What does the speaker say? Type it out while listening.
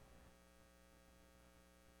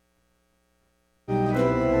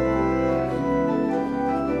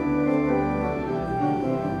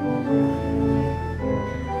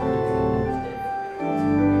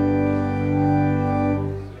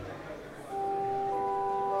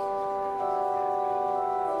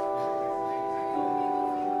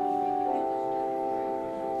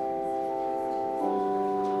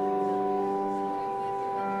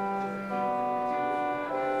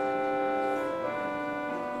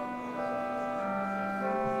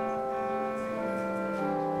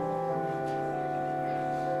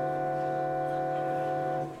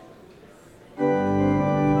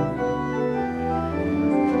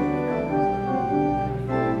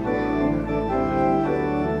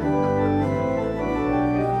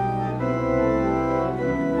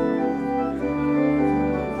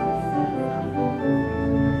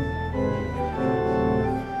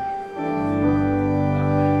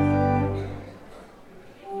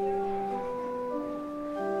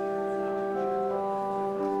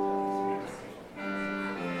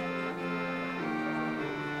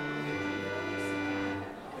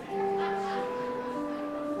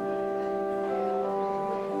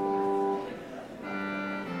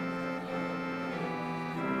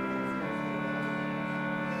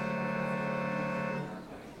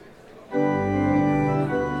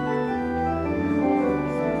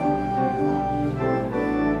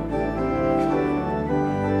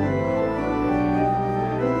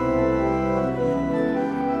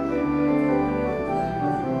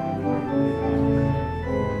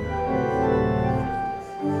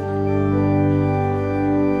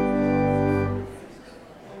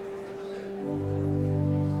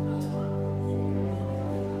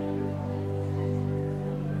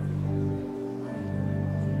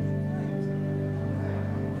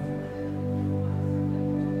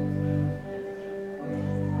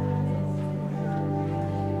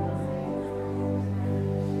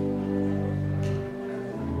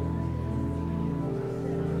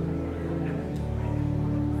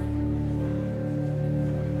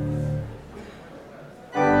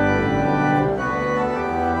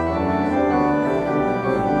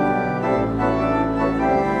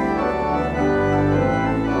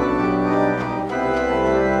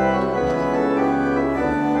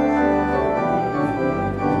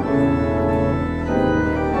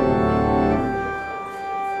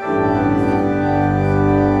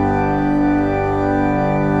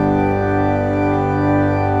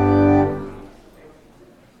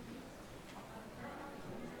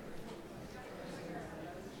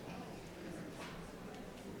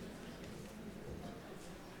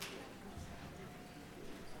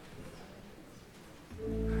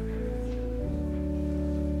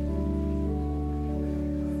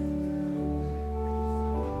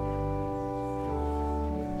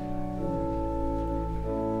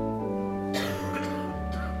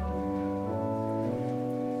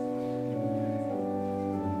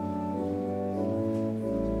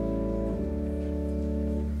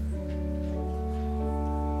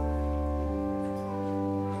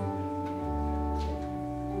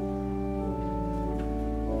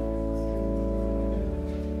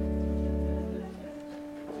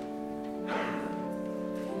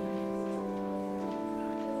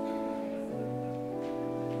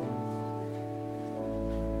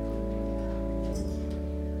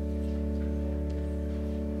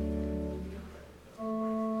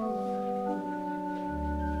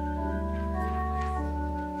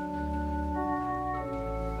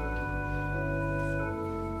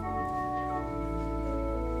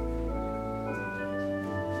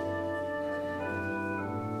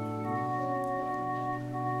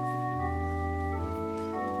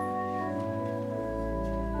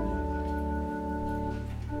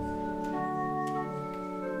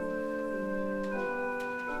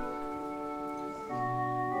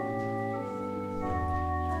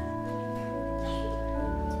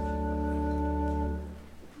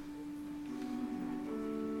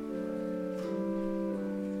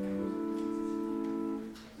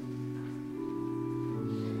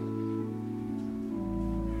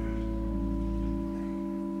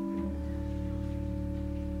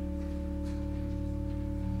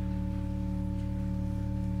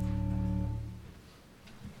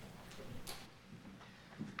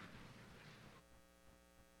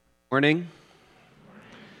Morning.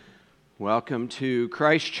 Welcome to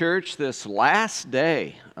Christ Church this last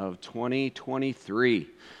day of 2023.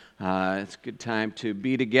 It's a good time to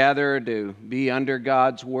be together, to be under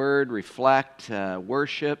God's Word, reflect,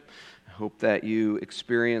 worship. I hope that you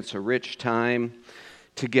experience a rich time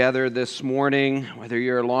together this morning, whether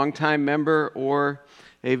you're a longtime member or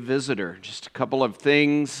a visitor. Just a couple of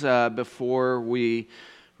things before we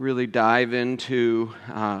really dive into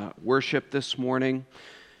worship this morning.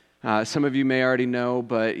 Some of you may already know,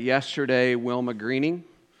 but yesterday Wilma Greening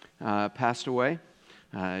passed away.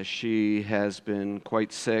 She has been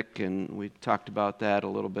quite sick, and we talked about that a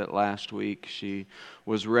little bit last week. She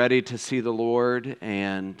was ready to see the Lord,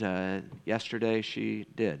 and yesterday she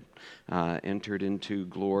did. Entered into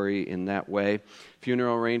glory in that way.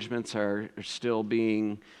 Funeral arrangements are still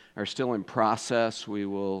in process. We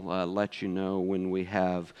will let you know when we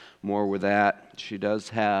have more with that. She does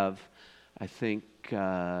have, I think,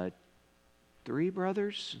 3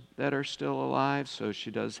 brothers that are still alive, so she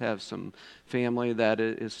does have some family that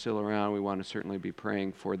is still around. We want to certainly be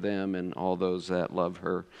praying for them and all those that love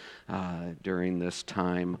her during this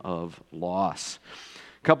time of loss.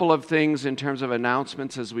 A couple of things in terms of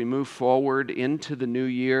announcements as we move forward into the new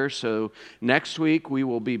year. So next week we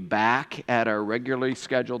will be back at our regularly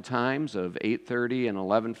scheduled times of 8:30 and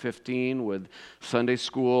 11:15 with Sunday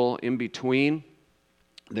school in between.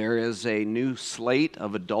 There is a new slate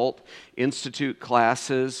of adult institute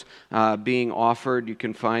classes being offered. You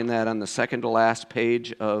can find that on the second to last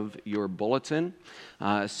page of your bulletin.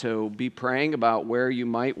 So be praying about where you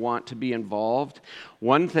might want to be involved.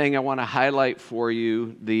 One thing I want to highlight for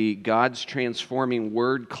you, the God's Transforming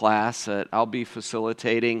Word class that I'll be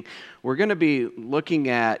facilitating. We're going to be looking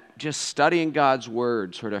at just studying God's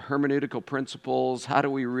Word, sort of hermeneutical principles. How do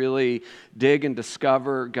we really dig and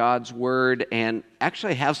discover God's Word, and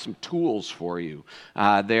actually have some tools for you.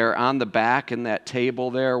 They're on the back in that table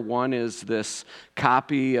there. One is this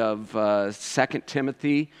copy of 2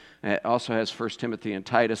 Timothy It also has 1 Timothy and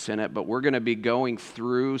Titus in it, but we're going to be going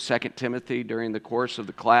through 2 Timothy during the course of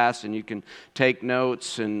the class, and you can take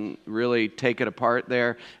notes and really take it apart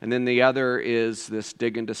there. And then the other is this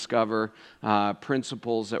Dig and Discover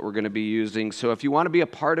principles that we're going to be using. So if you want to be a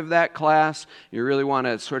part of that class, you really want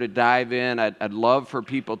to sort of dive in, I'd love for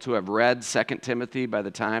people to have read 2 Timothy by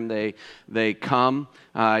the time they come.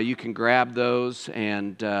 You can grab those,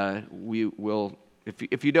 and we will.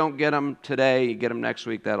 If you don't get them today, you get them next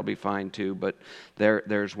week, that'll be fine too, but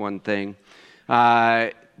there's one thing.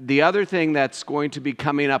 The other thing that's going to be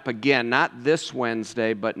coming up again, not this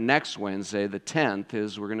Wednesday, but next Wednesday, the 10th,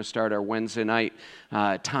 is we're going to start our Wednesday night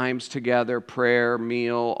times together, prayer,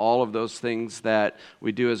 meal, all of those things that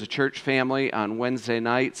we do as a church family on Wednesday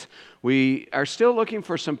nights. We are still looking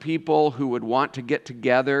for some people who would want to get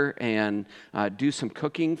together and do some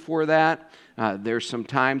cooking for that. There's some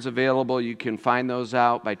times available. You can find those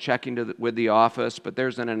out by checking with the office, but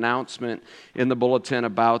there's an announcement in the bulletin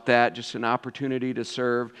about that, just an opportunity to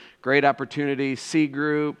serve. Great opportunity, C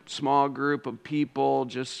group, small group of people,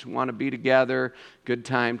 just want to be together. Good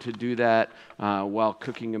time to do that while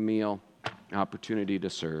cooking a meal, opportunity to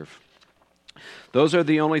serve. Those are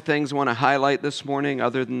the only things I want to highlight this morning.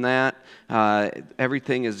 Other than that,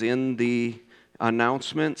 everything is in the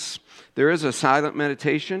announcements. There is a silent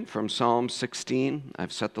meditation from Psalm 16.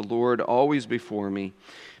 I've set the Lord always before me.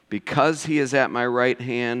 Because he is at my right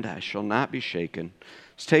hand, I shall not be shaken.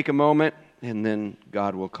 Let's take a moment, and then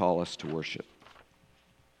God will call us to worship.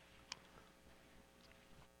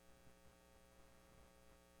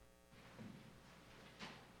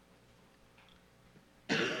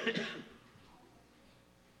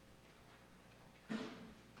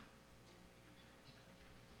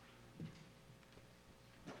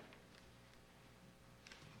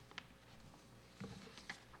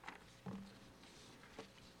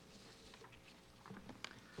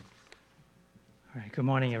 All right, good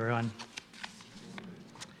morning, everyone.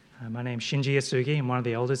 My name's Shinji Yasugi. I'm one of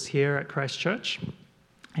the elders here at Christ Church,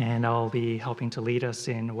 and I'll be helping to lead us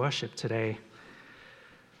in worship today.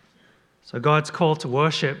 So God's call to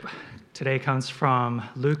worship today comes from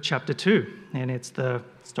Luke chapter 2, and it's the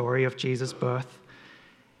story of Jesus' birth.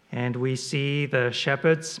 And we see the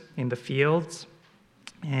shepherds in the fields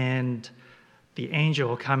and the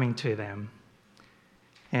angel coming to them.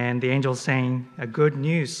 And the angel saying, a good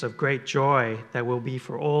news of great joy that will be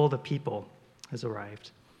for all the people has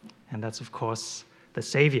arrived. And that's, of course, the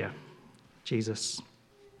Savior, Jesus.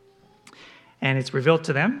 And it's revealed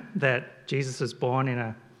to them that Jesus is born in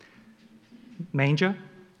a manger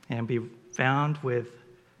and be found with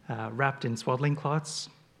wrapped in swaddling cloths.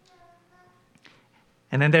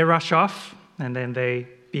 And then they rush off, and then they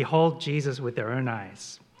behold Jesus with their own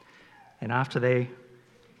eyes. And after they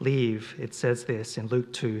leave, it says this in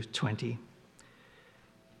Luke 2:20.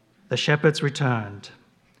 The shepherds returned,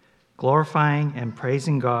 glorifying and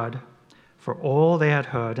praising God for all they had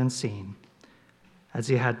heard and seen, as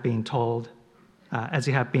he had been told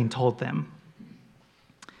them.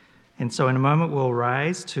 And so in a moment we'll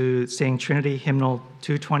rise to sing Trinity Hymnal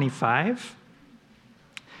 225,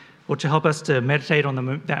 which will help us to meditate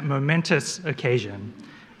on that momentous occasion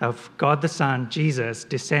of God the Son, Jesus,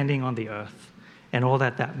 descending on the earth, and all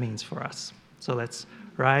that means for us. So let's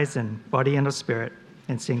rise in body and of spirit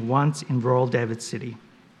and sing Once in Rural David City.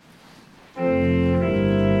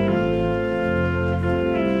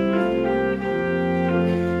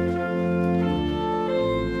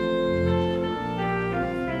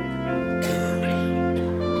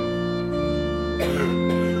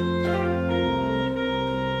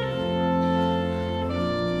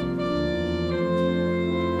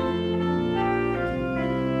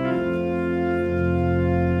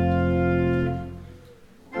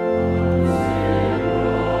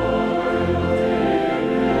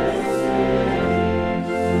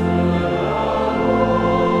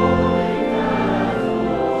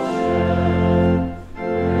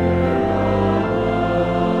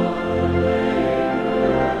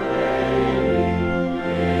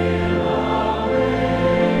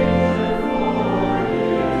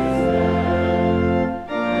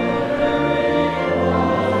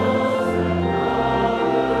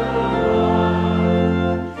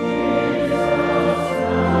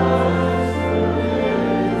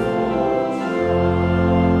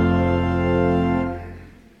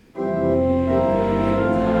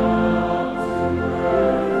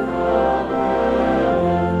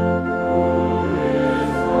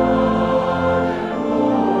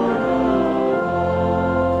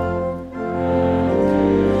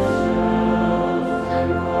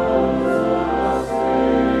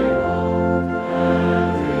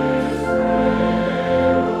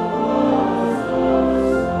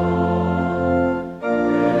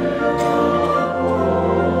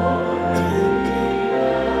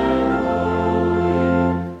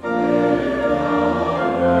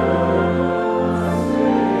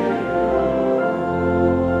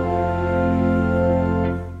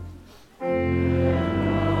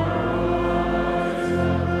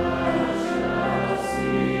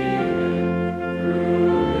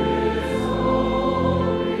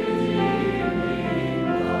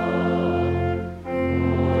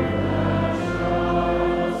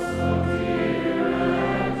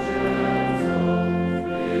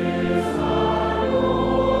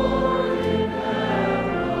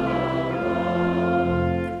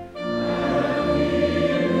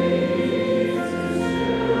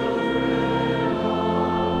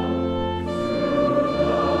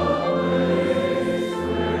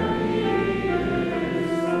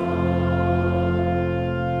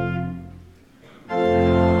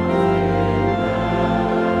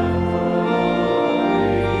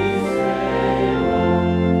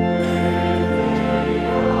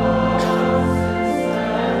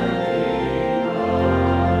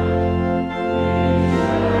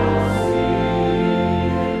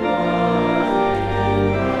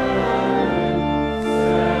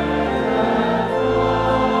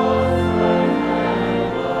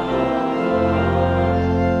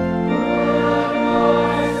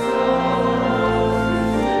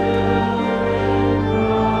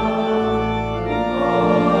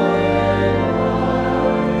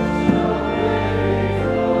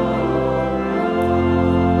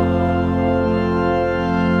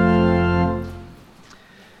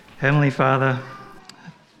 Heavenly Father,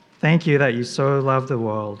 thank you that you so loved the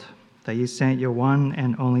world, that you sent your one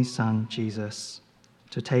and only Son, Jesus,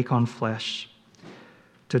 to take on flesh,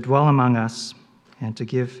 to dwell among us, and to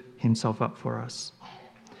give himself up for us.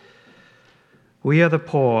 We are the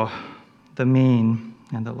poor, the mean,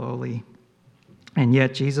 and the lowly, and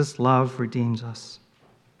yet Jesus' love redeems us.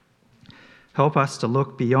 Help us to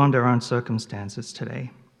look beyond our own circumstances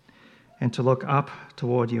today and to look up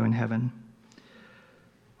toward you in heaven.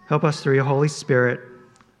 Help us through your Holy Spirit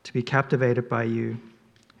to be captivated by you,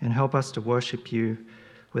 and help us to worship you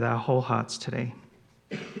with our whole hearts today.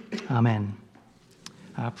 Amen.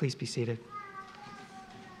 Please be seated.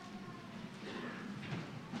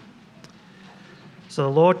 So the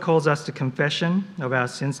Lord calls us to confession of our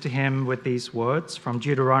sins to him with these words from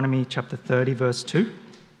Deuteronomy chapter 30, verse 2.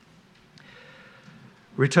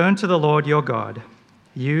 Return to the Lord your God,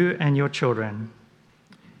 you and your children,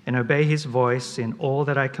 and obey his voice in all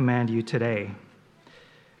that I command you today,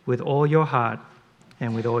 with all your heart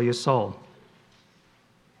and with all your soul.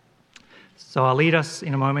 So I'll lead us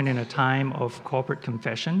in a moment in a time of corporate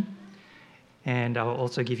confession, and I'll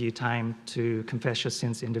also give you time to confess your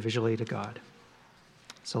sins individually to God.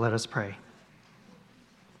 So let us pray.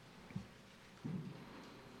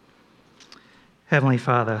 Heavenly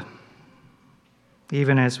Father,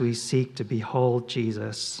 even as we seek to behold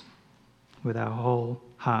Jesus with our whole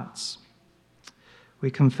hearts,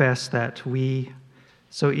 we confess that we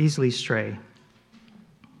so easily stray,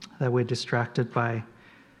 that we're distracted by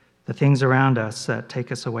the things around us that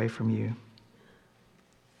take us away from you.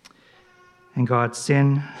 And God,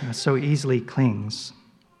 sin so easily clings.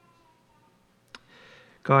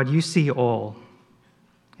 God, you see all,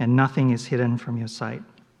 and nothing is hidden from your sight.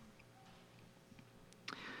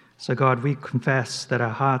 So God, we confess that our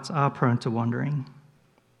hearts are prone to wandering.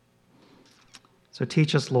 So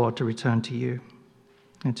teach us, Lord, to return to you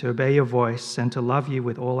and to obey your voice and to love you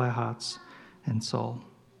with all our hearts and soul.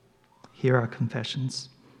 Hear our confessions.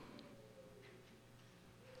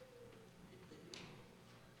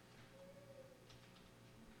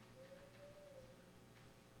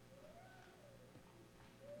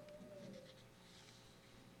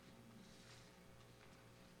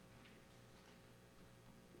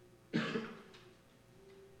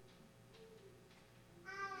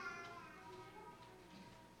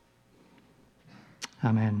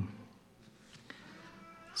 Amen.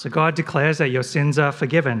 So God declares that your sins are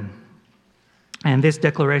forgiven. And this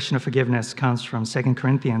declaration of forgiveness comes from 2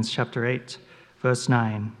 Corinthians chapter 8, verse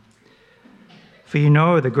 9. For you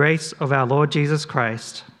know the grace of our Lord Jesus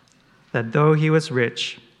Christ, that though he was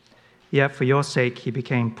rich, yet for your sake he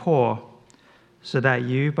became poor, so that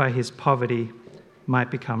you by his poverty might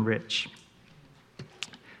become rich.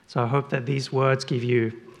 So I hope that these words give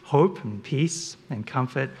you hope and peace and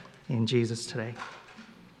comfort in Jesus today.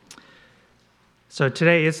 So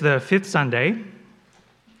today is the fifth Sunday,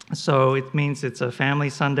 so it means it's a family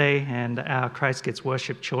Sunday, and our Christ Gets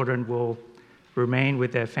Worship children will remain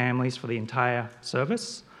with their families for the entire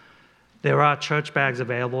service. There are church bags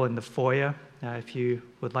available in the foyer if you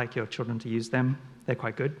would like your children to use them. They're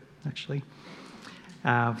quite good, actually.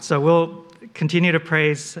 So we'll continue to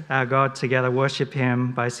praise our God together, worship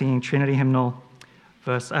him by singing Trinity Hymnal,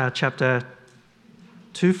 chapter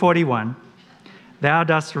 241, Thou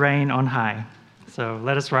dost reign on high. So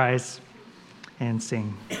let us rise and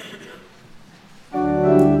sing.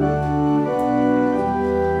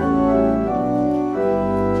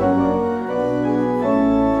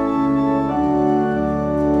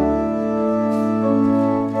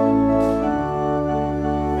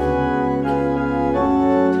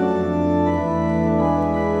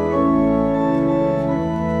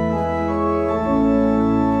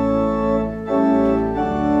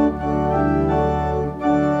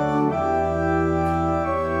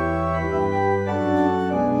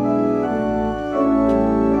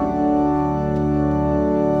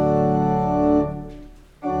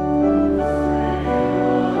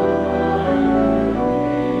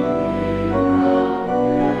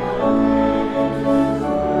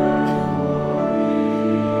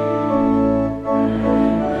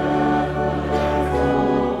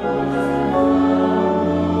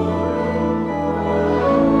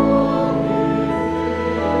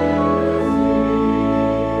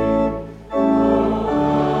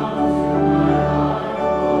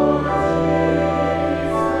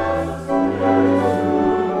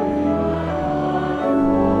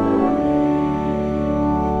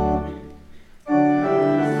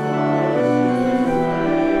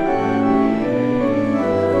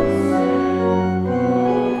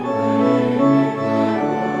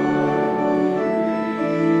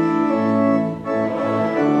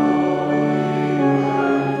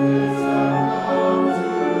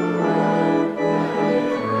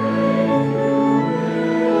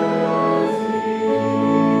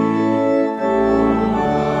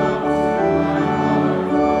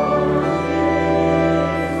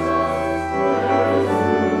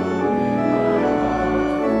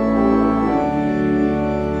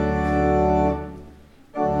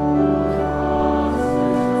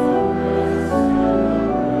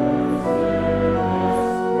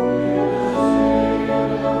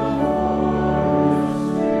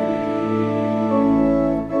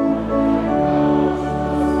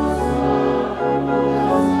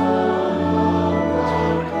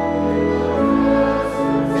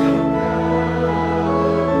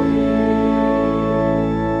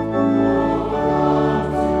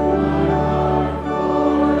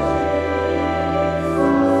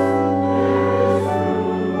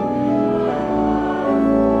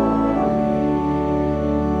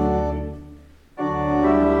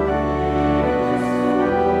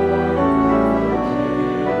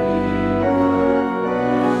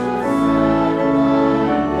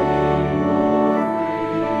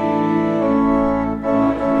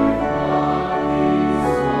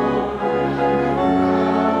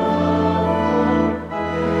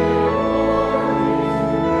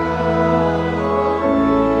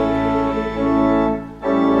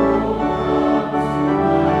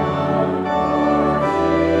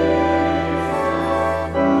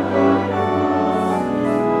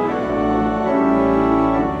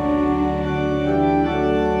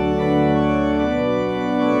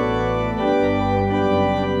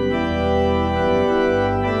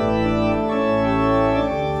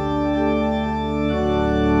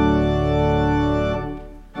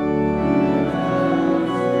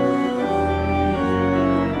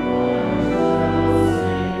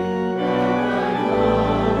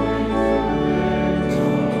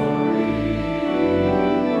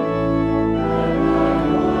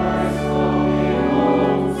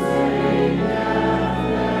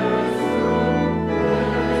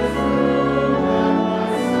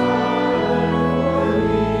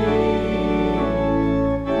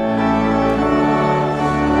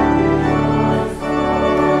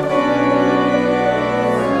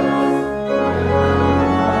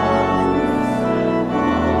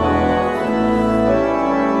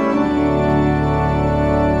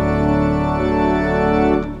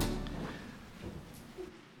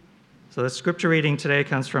 scripture reading today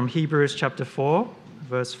comes from Hebrews chapter 4,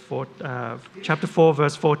 verse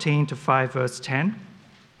 14 to 5, verse 10,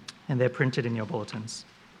 and they're printed in your bulletins.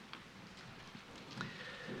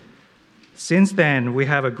 Since then, we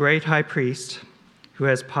have a great high priest who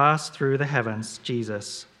has passed through the heavens,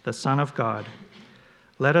 Jesus, the Son of God.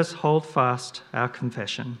 Let us hold fast our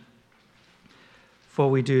confession. For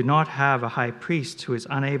we do not have a high priest who is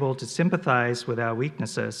unable to sympathize with our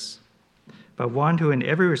weaknesses, but one who in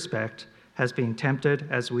every respect has been tempted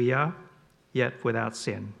as we are, yet without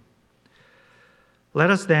sin. Let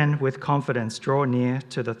us then with confidence draw near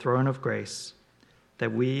to the throne of grace,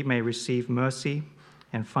 that we may receive mercy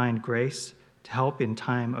and find grace to help in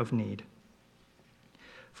time of need.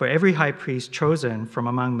 For every high priest chosen from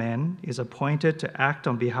among men is appointed to act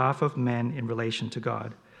on behalf of men in relation to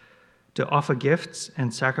God, to offer gifts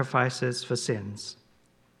and sacrifices for sins.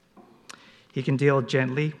 He can deal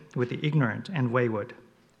gently with the ignorant and wayward,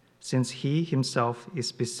 since he himself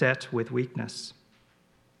is beset with weakness.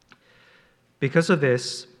 Because of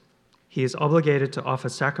this, he is obligated to offer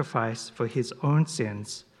sacrifice for his own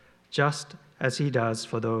sins, just as he does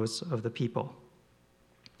for those of the people.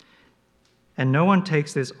 And no one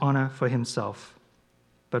takes this honor for himself,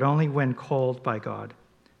 but only when called by God,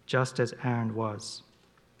 just as Aaron was.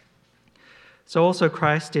 So also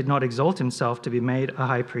Christ did not exalt himself to be made a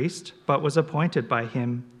high priest, but was appointed by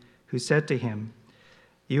him who said to him,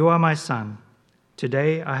 "You are my son,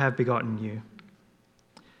 today I have begotten you."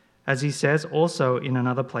 As he says also in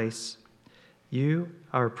another place, "You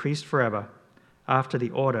are a priest forever, after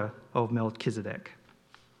the order of Melchizedek."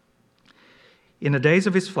 In the days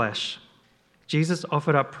of his flesh, Jesus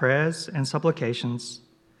offered up prayers and supplications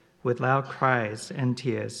with loud cries and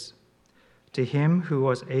tears to him who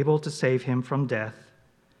was able to save him from death,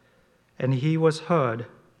 and he was heard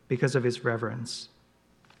because of his reverence.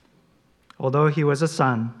 Although he was a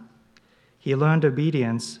son, he learned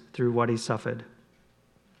obedience through what he suffered.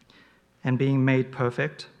 And being made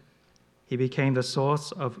perfect, he became the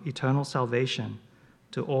source of eternal salvation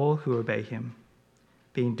to all who obey him,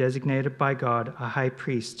 being designated by God a high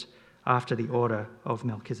priest after the order of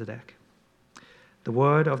Melchizedek. The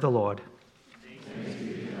word of the Lord. Thanks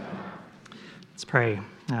be to God. Let's pray.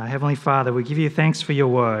 Heavenly Father, we give you thanks for your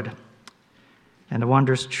word and the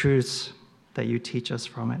wondrous truths that you teach us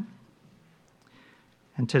from it.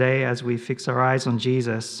 And today, as we fix our eyes on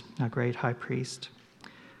Jesus, our great high priest,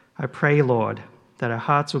 I pray, Lord, that our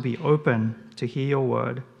hearts will be open to hear your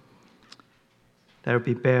word, that it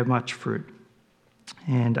will bear much fruit.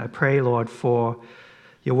 And I pray, Lord, for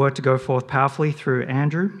your word to go forth powerfully through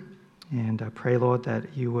Andrew. And I pray, Lord,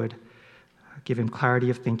 that you would give him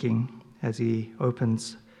clarity of thinking as he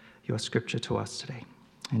opens your scripture to us today.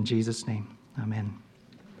 In Jesus' name, amen.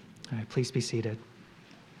 All right, please be seated.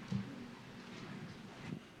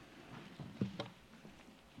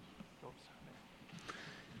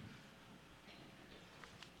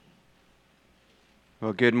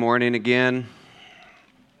 Well, good morning again.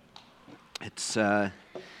 It's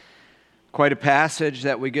quite a passage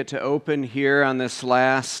that we get to open here on this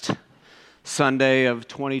last Sunday of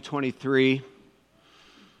 2023.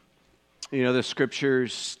 You know, the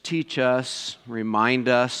scriptures teach us, remind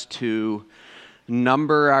us to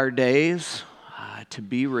number our days, to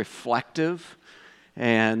be reflective.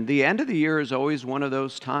 And the end of the year is always one of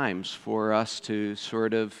those times for us to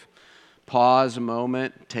sort of pause a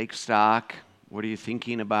moment, take stock. What are you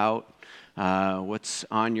thinking about? What's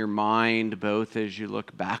on your mind, both as you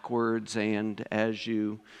look backwards and as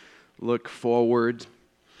you look forward?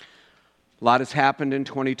 A lot has happened in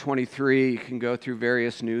 2023. You can go through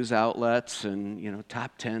various news outlets and,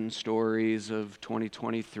 top 10 stories of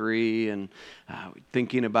 2023 and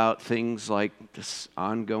thinking about things like this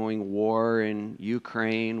ongoing war in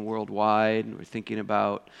Ukraine worldwide. We're thinking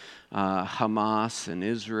about Hamas and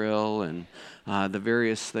Israel and the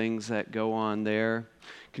various things that go on there.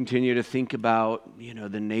 Continue to think about,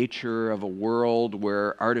 the nature of a world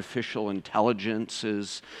where artificial intelligence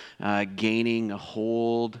is gaining a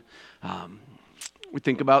hold. We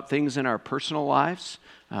think about things in our personal lives.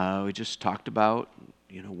 We just talked about,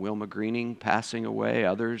 Wilma Greening passing away.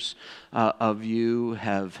 Others of you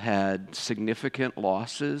have had significant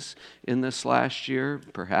losses in this last year.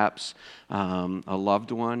 Perhaps a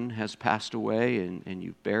loved one has passed away and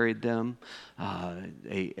you've buried them.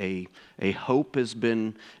 A hope has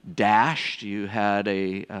been dashed. You had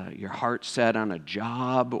your heart set on a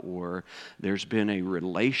job, or there's been a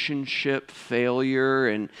relationship failure,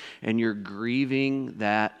 and you're grieving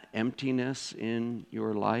that emptiness in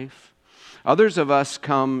your life. Others of us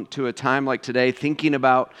come to a time like today thinking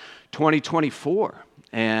about 2024,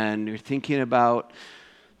 and you're thinking about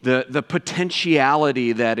the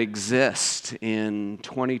potentiality that exists in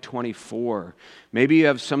 2024. Maybe you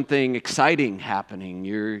have something exciting happening.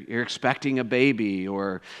 You're expecting a baby,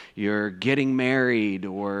 or you're getting married,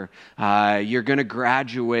 or you're going to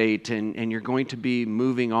graduate and you're going to be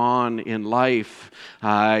moving on in life.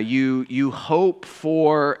 You hope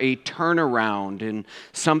for a turnaround in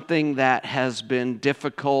something that has been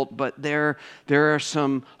difficult, but there are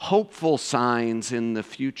some hopeful signs in the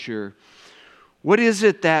future. What is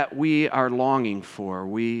it that we are longing for?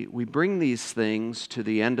 We bring these things to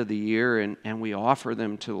the end of the year and we offer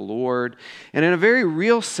them to the Lord. And in a very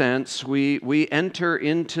real sense, we enter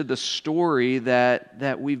into the story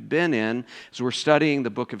that we've been in as we're studying the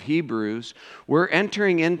book of Hebrews. We're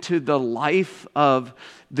entering into the life of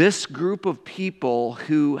this group of people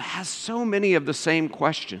who has so many of the same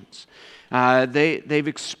questions. They've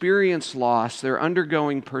experienced loss. They're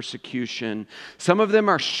undergoing persecution. Some of them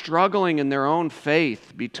are struggling in their own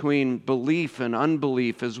faith between belief and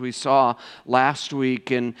unbelief, as we saw last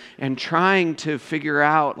week, and trying to figure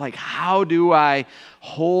out, like, how do I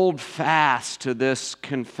hold fast to this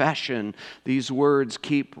confession? These words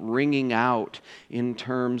keep ringing out in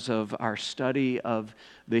terms of our study of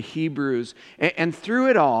the Hebrews. And through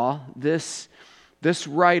it all, this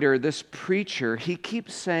writer, this preacher, he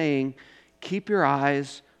keeps saying, keep your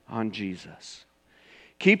eyes on Jesus.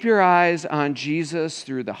 Keep your eyes on Jesus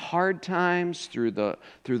through the hard times, through the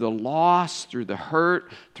loss, through the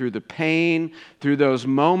hurt, through the pain, through those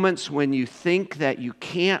moments when you think that you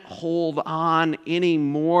can't hold on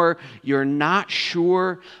anymore. You're not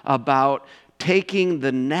sure about taking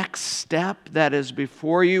the next step that is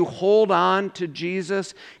before you. Hold on to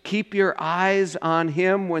Jesus. Keep your eyes on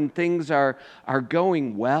Him when things are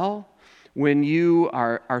going well. When you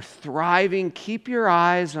are thriving, keep your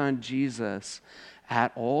eyes on Jesus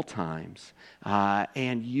at all times,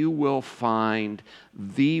 and you will find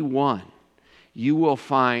the one. You will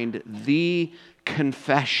find the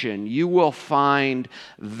confession. You will find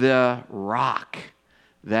the rock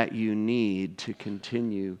that you need to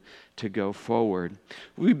continue to go forward.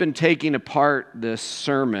 We've been taking apart this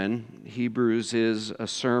sermon. Hebrews is a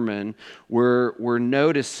sermon. We're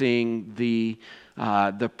noticing the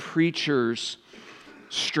preacher's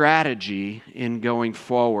strategy in going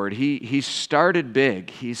forward. He started big.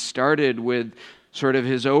 He started with sort of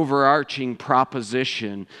his overarching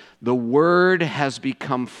proposition. The Word has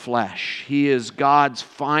become flesh. He is God's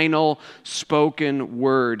final spoken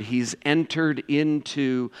word. He's entered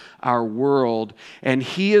into our world, and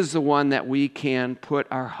He is the one that we can put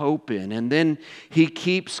our hope in. And then he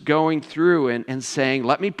keeps going through and saying,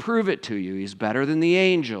 let me prove it to you. He's better than the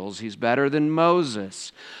angels. He's better than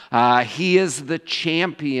Moses. He is the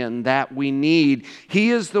champion that we need.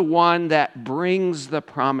 He is the one that brings the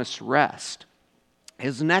promised rest.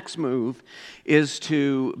 His next move is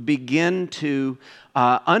to begin to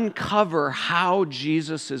uncover how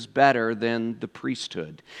Jesus is better than the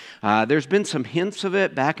priesthood. There's been some hints of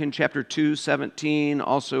it back in chapter 2:17,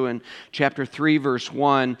 also in chapter 3, verse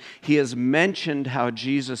 1. He has mentioned how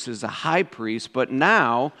Jesus is a high priest, but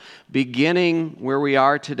now, beginning where we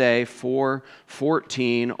are today,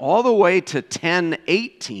 4:14, all the way to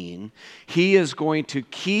 10:18, he is going to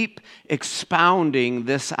keep expounding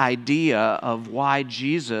this idea of why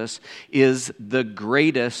Jesus is the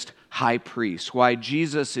greatest high priest, why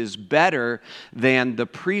Jesus is better than the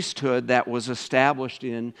priesthood that was established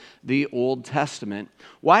in the Old Testament.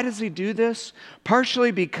 Why does he do this?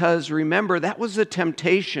 Partially because, remember, that was the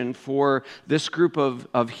temptation for this group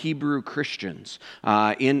of Hebrew Christians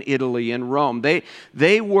in Italy and Rome.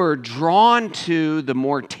 They were drawn to the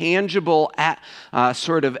more tangible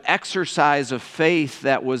sort of exercise of faith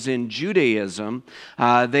that was in Judaism.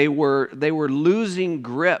 They were losing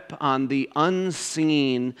grip on the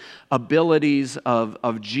unseen abilities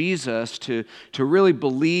of Jesus to really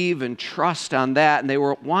believe and trust on that. And they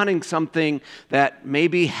were wanting something that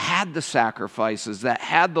maybe had the sacrifices, that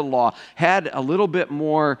had the law, had a little bit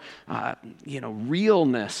more,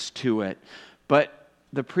 realness to it. But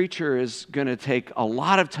the preacher is going to take a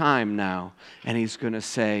lot of time now, and he's going to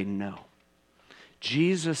say, no.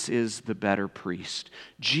 Jesus is the better priest.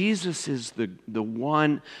 Jesus is the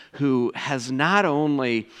one who has not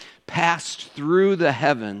only passed through the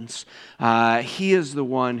heavens, he is the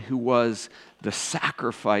one who was the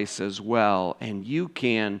sacrifice as well, and you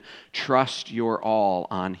can trust your all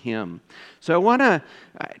on him. So I want to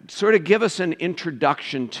sort of give us an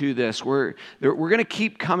introduction to this. We're going to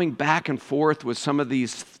keep coming back and forth with some of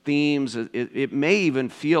these themes. It may even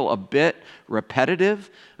feel a bit repetitive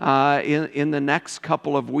in the next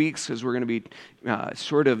couple of weeks, because we're going to be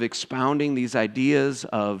sort of expounding these ideas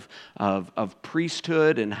of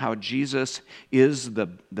priesthood and how Jesus is the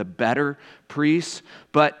better priest.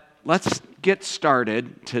 But let's get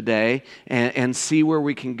started today and see where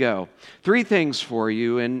we can go. 3 things for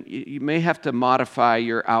you, and you may have to modify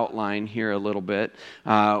your outline here a little bit.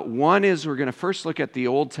 One is we're going to first look at the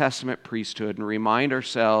Old Testament priesthood and remind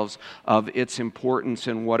ourselves of its importance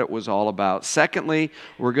and what it was all about. Secondly,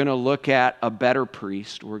 we're going to look at a better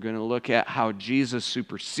priest. We're going to look at how Jesus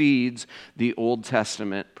supersedes the Old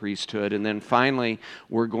Testament priesthood. And then finally,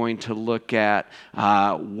 we're going to look at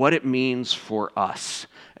what it means for us.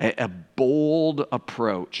 A bold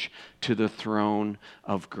approach to the throne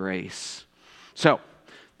of grace. So,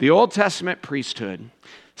 the Old Testament priesthood.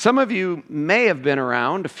 Some of you may have been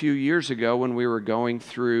around a few years ago when we were going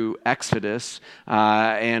through Exodus,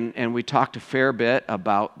 and we talked a fair bit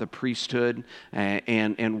about the priesthood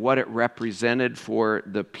and what it represented for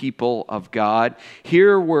the people of God.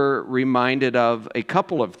 Here we're reminded of a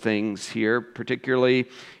couple of things here, particularly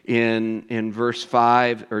in verse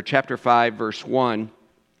 5, or chapter 5, verse 1.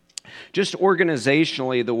 Just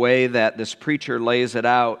organizationally, the way that this preacher lays it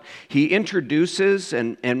out, he introduces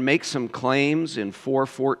and makes some claims in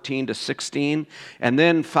 4:14 to 16, and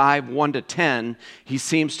then 5:1 to 10, he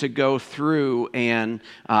seems to go through and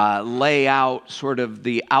lay out sort of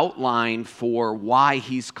the outline for why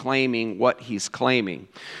he's claiming what he's claiming.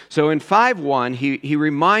 So in 5:1, he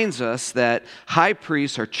reminds us that high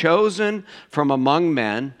priests are chosen from among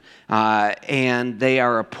men, and they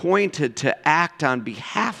are appointed to act on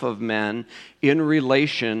behalf of men in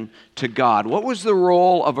relation to God. What was the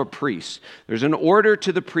role of a priest? There's an order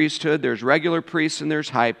to the priesthood. There's regular priests and there's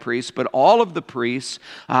high priests, but all of the priests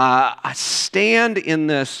stand in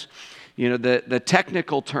this, the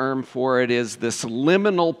technical term for it is this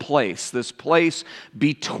liminal place, this place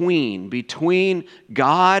between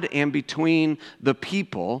God and between the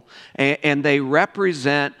people, and they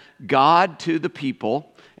represent God to the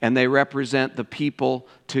people, and they represent the people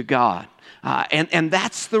to God. And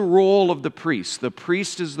that's the role of the priest. The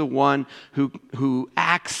priest is the one who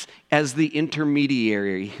acts as the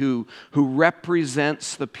intermediary, who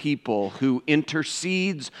represents the people, who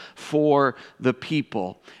intercedes for the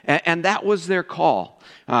people. And that was their call.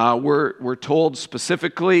 We're told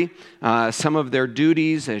specifically some of their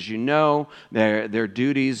duties. As you know, their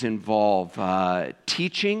duties involve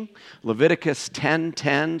teaching. Leviticus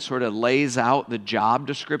 10:10 sort of lays out the job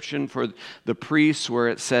description for the priests, where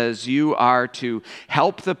it says you are to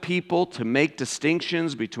help the people to make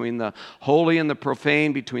distinctions between the holy and the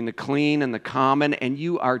profane, between the clean and the common, and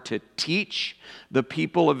you are to teach the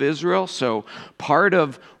people of Israel. So part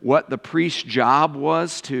of what the priest's job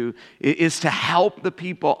is to help the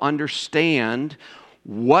people understand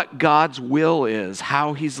what God's will is,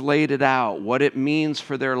 how he's laid it out, what it means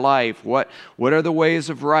for their life, what are the ways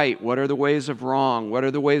of right, what are the ways of wrong, what are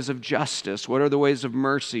the ways of justice, what are the ways of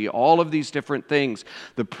mercy, all of these different things.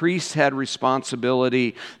 The priests had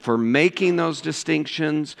responsibility for making those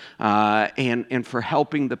distinctions and for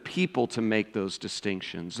helping the people to make those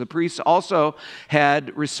distinctions. The priests also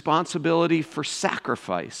had responsibility for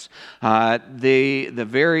sacrifice. The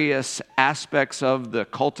various aspects of the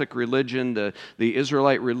cultic religion, the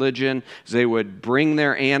Israelite religion, they would bring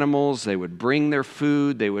their animals, they would bring their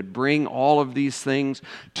food, they would bring all of these things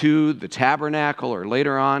to the tabernacle or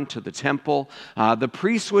later on to the temple. The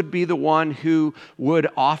priest would be the one who would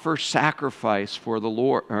offer sacrifice for the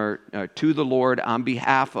Lord, or to the Lord on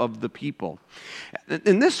behalf of the people.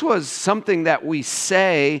 And this was something that we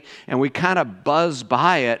say and we kind of buzz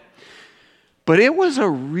by it, but it was a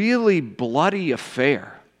really bloody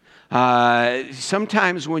affair.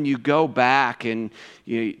 Sometimes when you go back and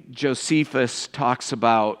Josephus talks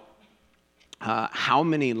about how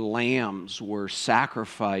many lambs were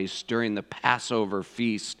sacrificed during the Passover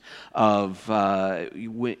feast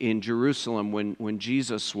in Jerusalem when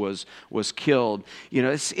Jesus was killed.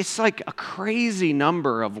 It's like a crazy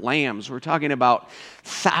number of lambs. We're talking about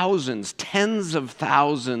thousands, tens of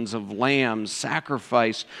thousands of lambs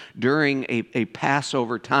sacrificed during a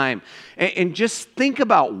Passover time. And just think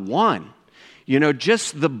about one,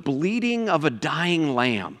 just the bleeding of a dying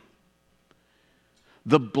lamb.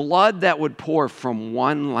 The blood that would pour from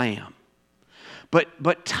one lamb.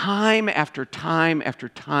 But time after time after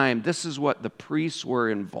time, this is what the priests were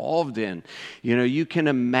involved in. You can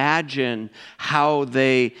imagine how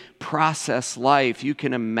they process life. You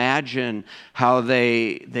can imagine how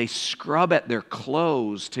they scrub at their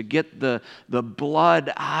clothes to get the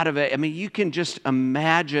blood out of it. I mean, you can just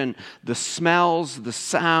imagine the smells, the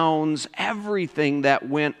sounds, everything that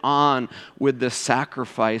went on with the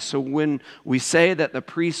sacrifice. So when we say that the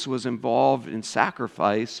priest was involved in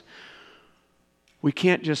sacrifice, we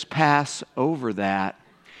can't just pass over that.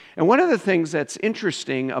 And one of the things that's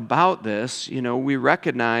interesting about this, we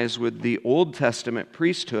recognize with the Old Testament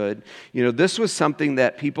priesthood, this was something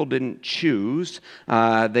that people didn't choose.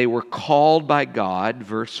 They were called by God,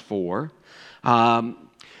 verse 4.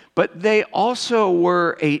 But they also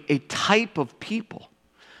were a type of people.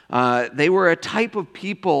 They were a type of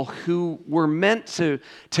people who were meant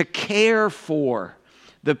to care for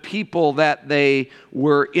the people that they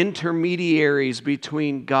were intermediaries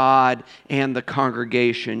between God and the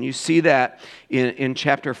congregation. You see that in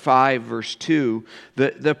chapter 5, verse 2.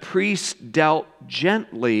 The priest dealt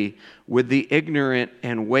gently with the ignorant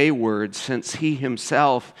and wayward, since he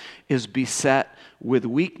himself is beset with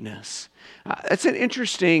weakness. That's an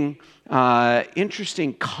interesting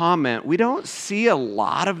comment. We don't see a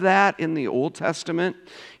lot of that in the Old Testament.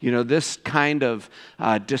 This kind of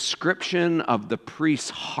description of the priest's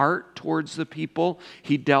heart towards the people.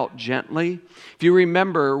 He dealt gently. If you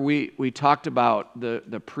remember, we talked about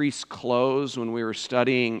the priest's clothes when we were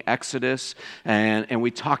studying Exodus, and we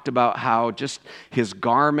talked about how just his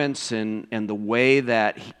garments and the way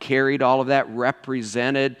that he carried all of that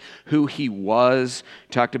represented who he was.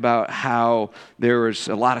 Talked about how there was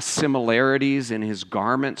a lot of similarities in his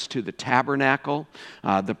garments to the tabernacle.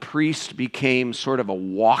 The priest became sort of a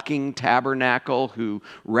walking tabernacle who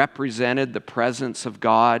represented the presence of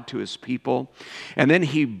God to his people. And then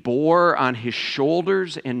he bore on his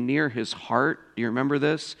shoulders and near his heart, do you remember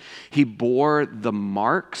this? He bore the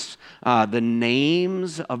marks, the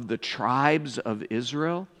names of the tribes of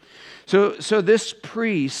Israel. So this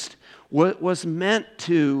priest was meant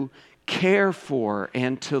to care for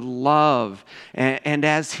and to love, and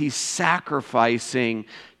as he's sacrificing,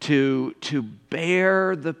 to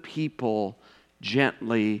bear the people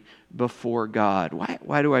gently before God.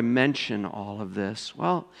 Why do I mention all of this?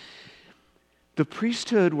 Well, the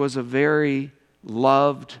priesthood was a very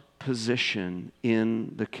loved position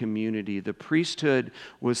in the community. The priesthood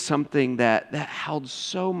was something that held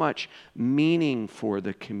so much meaning for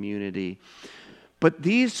the community. But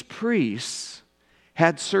these priests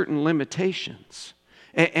had certain limitations.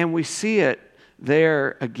 And we see it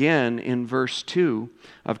there again in verse 2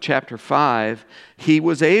 of chapter 5. He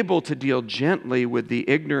was able to deal gently with the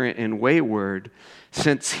ignorant and wayward,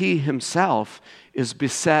 since he himself is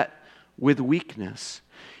beset with weakness.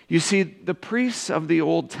 You see, the priests of the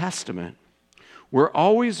Old Testament were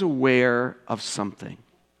always aware of something,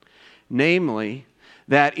 namely,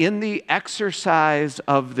 that in the exercise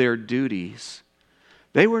of their duties,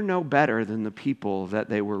 they were no better than the people that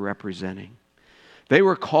they were representing. They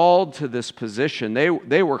were called to this position.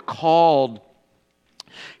 They were called,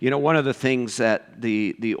 one of the things that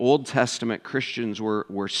the Old Testament Christians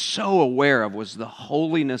were so aware of was the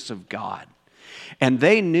holiness of God. And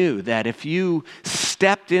they knew that if you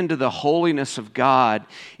stepped into the holiness of God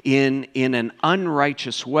in an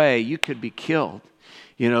unrighteous way, you could be killed.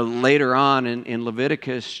 Later on in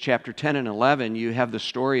Leviticus chapter 10 and 11, you have the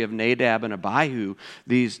story of Nadab and Abihu,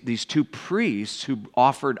 these two priests who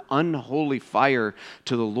offered unholy fire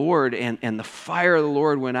to the Lord, and the fire of the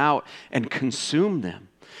Lord went out and consumed them.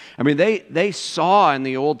 I mean, they saw in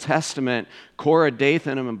the Old Testament Korah,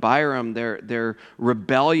 Dathan, and Abiram, their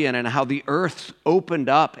rebellion, and how the earth opened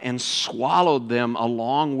up and swallowed them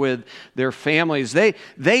along with their families.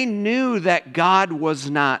 They knew that God was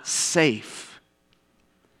not safe.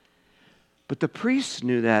 But the priests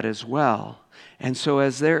knew that as well. And so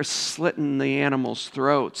as they're slitting the animals'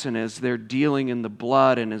 throats, and as they're dealing in the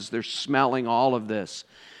blood, and as they're smelling all of this,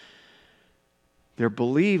 they're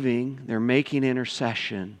believing, they're making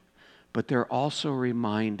intercession, but they're also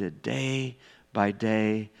reminded day by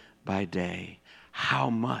day by day how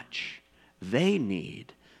much they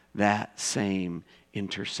need that same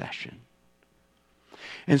intercession.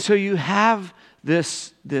 And so you have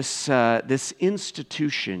this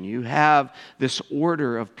institution, you have this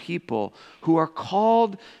order of people who are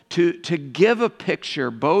called to give a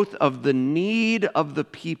picture both of the need of the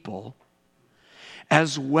people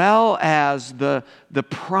as well as the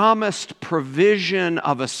promised provision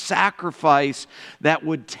of a sacrifice that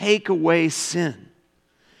would take away sin.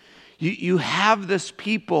 You have this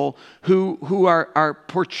people who are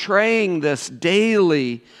portraying this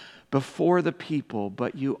daily before the people,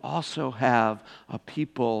 but you also have a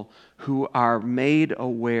people who are made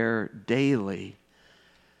aware daily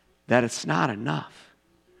that it's not enough.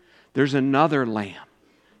 There's another lamb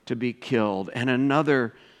to be killed, and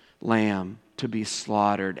another lamb to be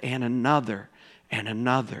slaughtered, and another, and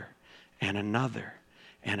another, and another,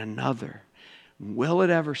 and another. Will it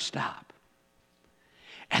ever stop?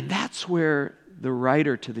 And that's where the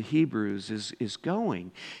writer to the Hebrews is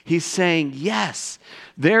going. He's saying, yes,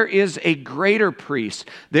 there is a greater priest.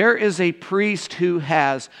 There is a priest who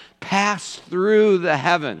has passed through the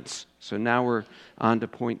heavens. So now we're on to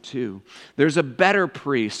point 2. There's a better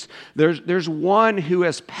priest. There's one who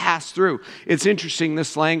has passed through. It's interesting,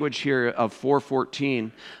 this language here of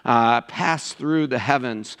 4:14, passed through the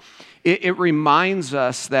heavens. It reminds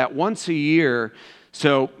us that once a year,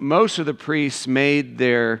 so most of the priests made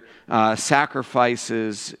their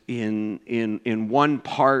sacrifices in one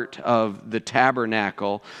part of the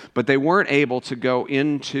tabernacle, but they weren't able to go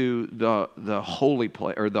into the holy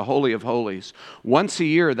place or the Holy of Holies. Once a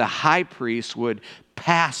year, the high priest would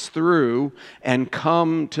pass through and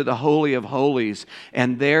come to the Holy of Holies,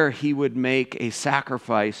 and there he would make a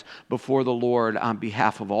sacrifice before the Lord on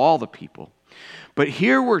behalf of all the people. But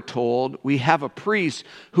here we're told we have a priest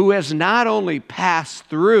who has not only passed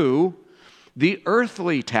through the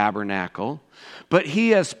earthly tabernacle, but he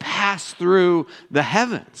has passed through the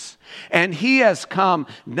heavens. And he has come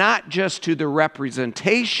not just to the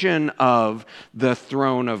representation of the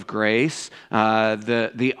throne of grace,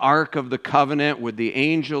 the Ark of the Covenant with the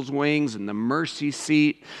angel's wings and the mercy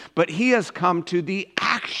seat, but he has come to the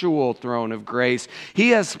actual throne of grace. He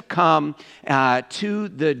has come to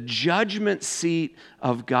the judgment seat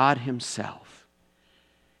of God himself.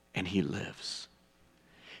 And he lives.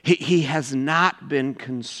 He has not been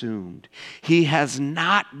consumed. He has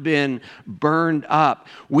not been burned up.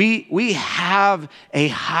 We have a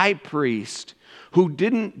high priest who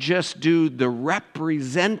didn't just do the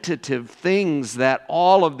representative things that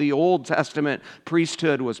all of the Old Testament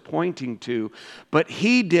priesthood was pointing to, but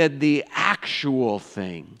he did the actual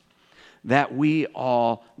thing that we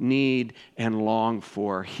all need and long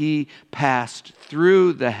for. He passed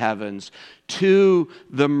through the heavens to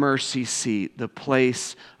the mercy seat, the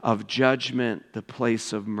place of judgment, the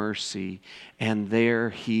place of mercy, and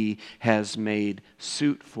there he has made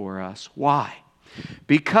suit for us. Why?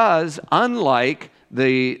 Because unlike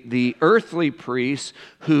the earthly priests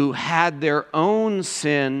who had their own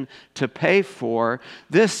sin to pay for,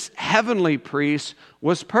 this heavenly priest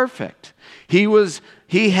was perfect.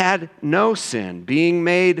 He had no sin, being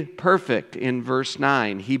made perfect in verse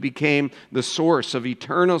 9. He became the source of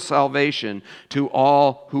eternal salvation to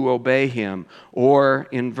all who obey him. Or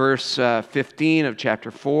in verse 15 of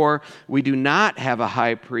chapter 4, we do not have a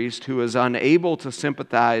high priest who is unable to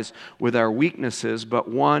sympathize with our weaknesses, but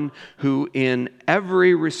one who in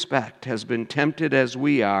every respect has been tempted as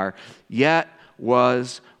we are, yet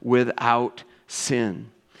was without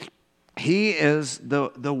sin. He is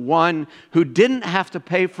the one who didn't have to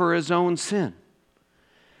pay for his own sin.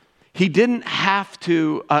 He didn't have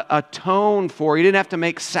to atone for, he didn't have to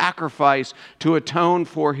make sacrifice to atone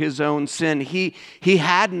for his own sin. He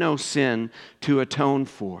had no sin to atone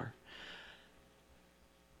for.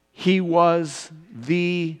 He was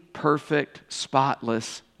the perfect,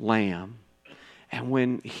 spotless lamb. And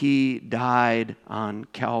when he died on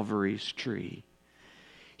Calvary's tree,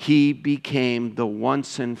 he became the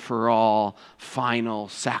once and for all final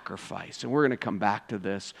sacrifice. And we're going to come back to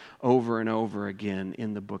this over and over again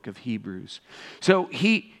in the book of Hebrews. So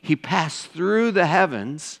he passed through the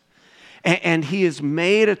heavens, and he has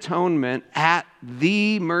made atonement at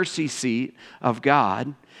the mercy seat of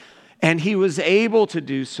God. And he was able to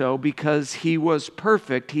do so because he was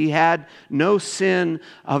perfect. He had no sin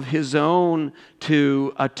of his own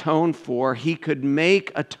to atone for. He could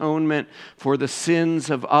make atonement for the sins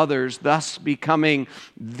of others, thus becoming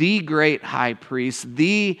the great high priest,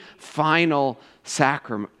 the final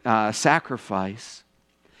sacrifice.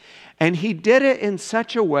 And he did it in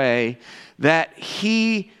such a way that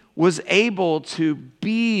he was able to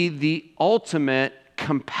be the ultimate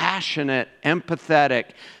compassionate, empathetic,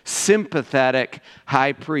 sympathetic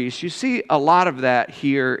high priest. You see a lot of that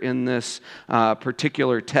here in this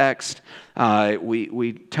particular text.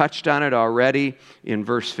 We touched on it already in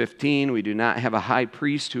verse 15. We do not have a high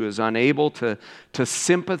priest who is unable to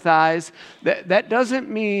sympathize. That doesn't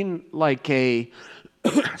mean like a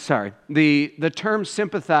Sorry. The term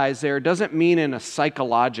sympathize there doesn't mean in a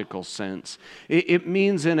psychological sense. It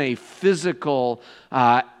means in a physical,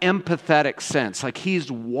 empathetic sense. Like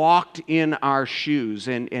he's walked in our shoes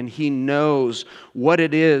and he knows what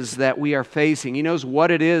it is that we are facing. He knows what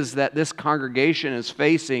it is that this congregation is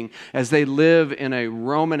facing as they live in a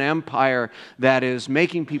Roman Empire that is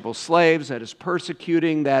making people slaves, that is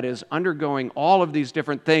persecuting, that is undergoing all of these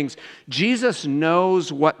different things. Jesus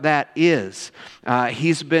knows what that is.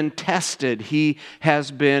 He's been tested. He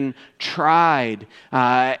has been tried.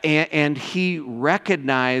 And he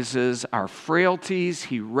recognizes our frailties.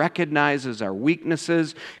 He recognizes our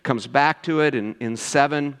weaknesses. Comes back to it in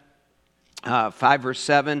 5 verse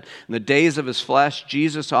 7. In the days of his flesh,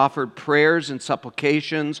 Jesus offered prayers and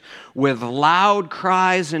supplications with loud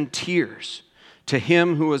cries and tears to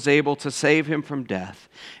him who was able to save him from death,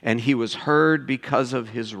 and he was heard because of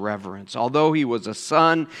his reverence. Although he was a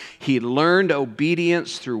son, he learned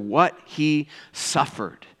obedience through what he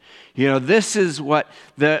suffered. You know, this is what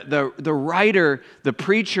the writer, the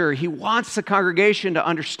preacher, he wants the congregation to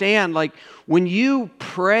understand. Like, when you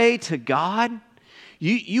pray to God,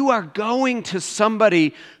 you are going to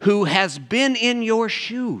somebody who has been in your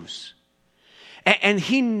shoes. And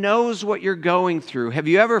he knows what you're going through. Have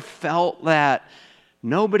you ever felt that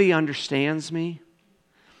nobody understands me?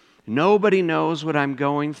 Nobody knows what I'm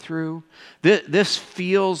going through? This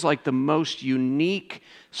feels like the most unique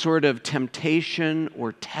sort of temptation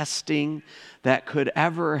or testing that could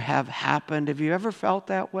ever have happened. Have you ever felt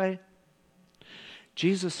that way?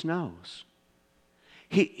 Jesus knows.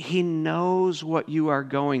 He knows what you are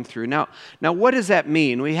going through. Now, what does that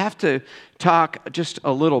mean? We have to talk just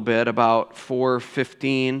a little bit about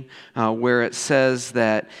 4:15, where it says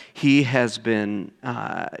that he has been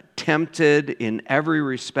tempted in every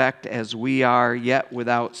respect as we are, yet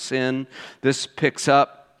without sin. This picks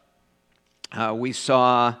up. We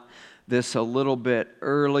saw this a little bit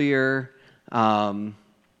earlier.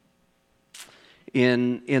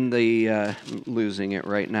 In the losing it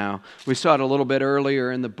right now. We saw it a little bit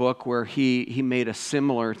earlier in the book where he made a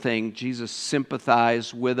similar thing. Jesus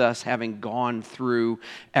sympathized with us, having gone through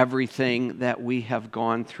everything that we have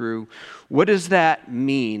gone through. What does that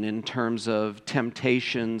mean in terms of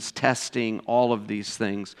temptations, testing, all of these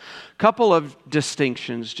things? A couple of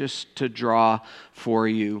distinctions just to draw for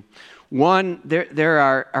you. One, there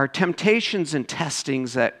are temptations and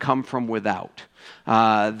testings that come from without.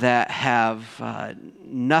 That have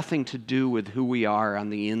nothing to do with who we are on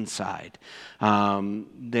the inside.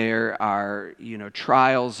 There are,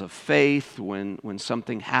 trials of faith when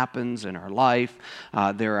something happens in our life.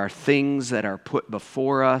 There are things that are put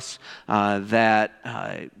before us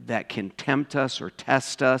that can tempt us or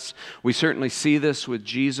test us. We certainly see this with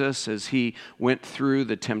Jesus as he went through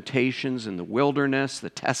the temptations in the wilderness, the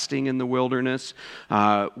testing in the wilderness,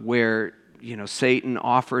 where Satan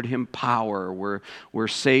offered him power, where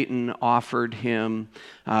Satan offered him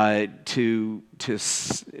to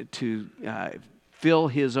fill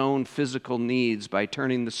his own physical needs by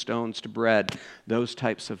turning the stones to bread, those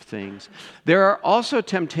types of things. There are also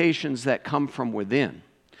temptations that come from within.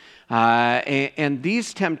 And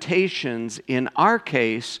these temptations, in our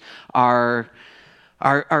case, are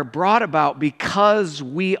brought about because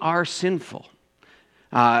we are sinful.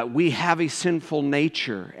 We have a sinful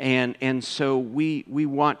nature, and so we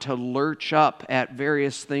want to lurch up at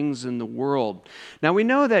various things in the world. Now, we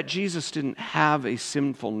know that Jesus didn't have a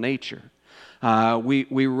sinful nature.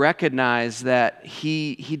 We recognize that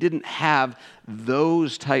he didn't have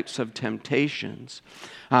those types of temptations.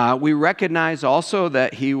 We recognize also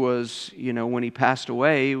that he was, when he passed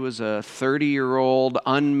away, he was a 30-year-old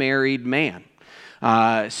unmarried man.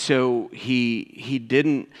 So he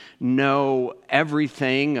didn't know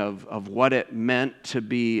everything of what it meant to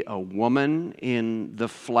be a woman in the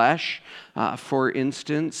flesh, for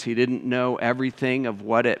instance. He didn't know everything of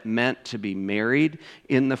what it meant to be married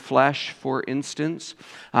in the flesh, for instance.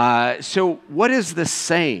 So what is the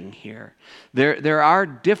saying here? There are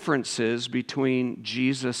differences between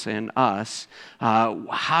Jesus and us.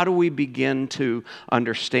 How do we begin to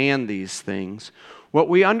understand these things? What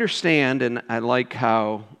we understand, and I like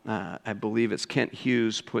how I believe it's Kent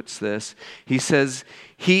Hughes puts this, he says,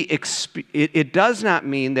 it does not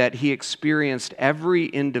mean that he experienced every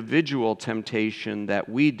individual temptation that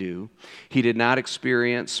we do. He did not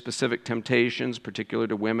experience specific temptations, particular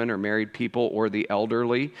to women or married people or the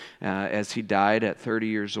elderly, as he died at 30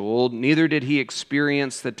 years old. Neither did he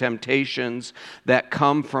experience the temptations that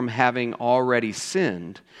come from having already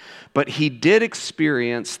sinned. But he did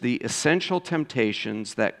experience the essential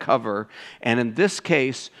temptations that cover, and in this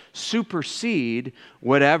case, supersede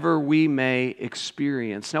whatever we may experience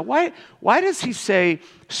experience. Now, why does he say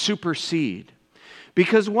supersede?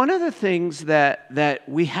 Because one of the things that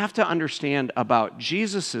we have to understand about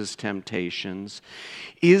Jesus' temptations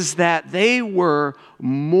is that they were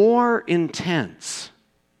more intense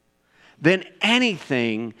than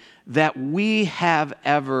anything that we have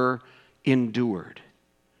ever endured.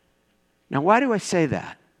 Now, why do I say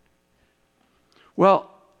that? Well,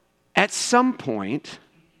 at some point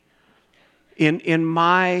in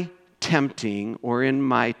my tempting or in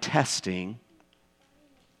my testing,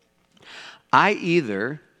 I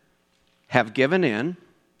either have given in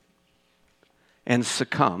and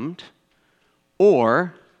succumbed,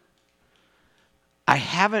 or I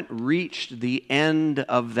haven't reached the end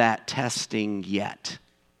of that testing yet.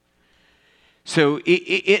 So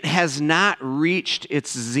it has not reached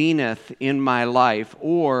its zenith in my life,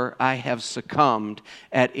 or I have succumbed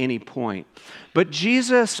at any point. But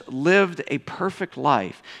Jesus lived a perfect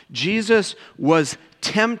life. Jesus was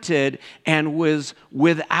tempted and was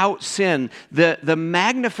without sin. The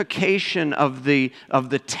magnification of the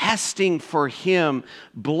testing for him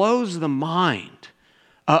blows the mind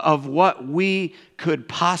of what we could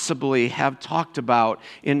possibly have talked about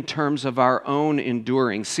in terms of our own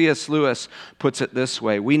enduring. C.S. Lewis puts it this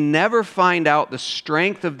way: we never find out the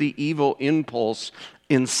strength of the evil impulse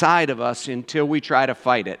inside of us until we try to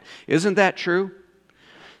fight it. Isn't that true?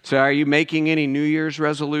 So are you making any New Year's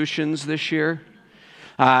resolutions this year?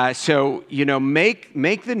 So make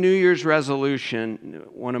the New Year's resolution.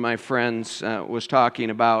 One of my friends was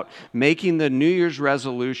talking about making the New Year's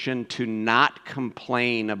resolution to not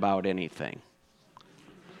complain about anything.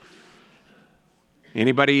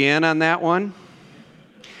 Anybody in on that one?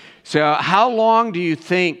 So how long do you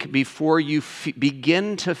think before you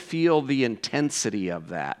begin to feel the intensity of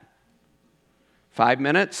that? 5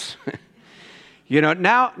 minutes?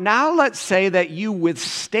 Now let's say that you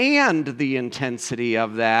withstand the intensity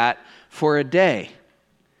of that for a day.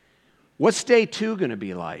 What's day 2 going to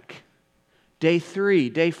be like? Day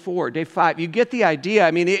 3, day 4, day 5. You get the idea.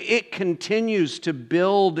 I mean, it continues to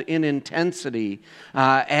build in intensity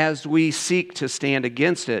as we seek to stand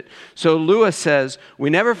against it. So Lewis says,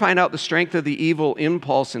 we never find out the strength of the evil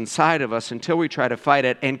impulse inside of us until we try to fight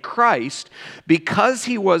it. And Christ, because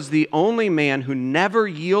he was the only man who never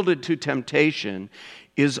yielded to temptation,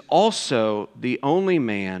 is also the only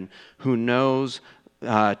man who knows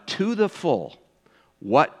to the full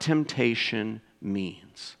what temptation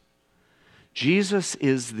means. Jesus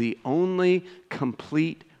is the only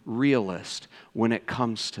complete realist when it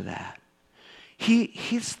comes to that.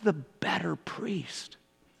 He's the better priest.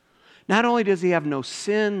 Not only does he have no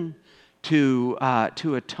sin to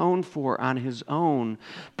atone for on his own,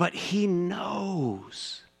 but he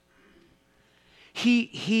knows.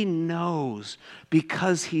 He knows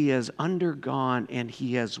because he has undergone and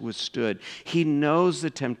he has withstood. He knows the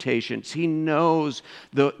temptations. He knows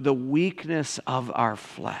the weakness of our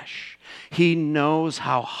flesh. He knows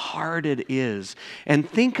how hard it is. And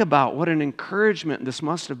think about what an encouragement this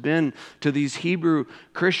must have been to these Hebrew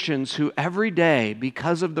Christians who every day,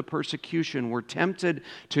 because of the persecution, were tempted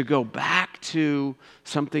to go back to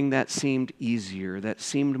something that seemed easier, that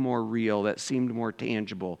seemed more real, that seemed more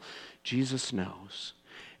tangible. Jesus knows,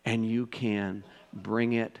 and you can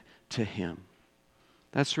bring it to him.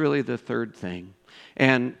 That's really the third thing.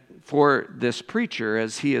 And for this preacher,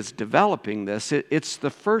 as he is developing this, it's the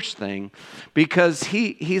first thing, because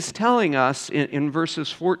he's telling us in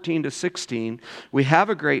verses 14 to 16, we have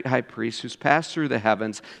a great high priest who's passed through the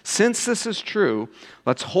heavens. Since this is true,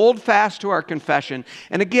 let's hold fast to our confession.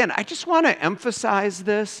 And again, I just want to emphasize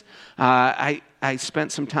this. I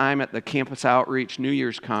spent some time at the Campus Outreach New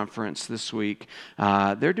Year's Conference this week.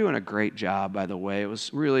 They're doing a great job, by the way. It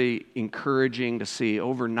was really encouraging to see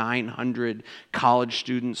over 900 college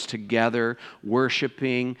students together,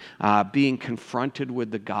 worshiping, being confronted with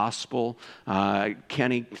the gospel.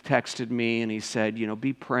 Kenny texted me and he said,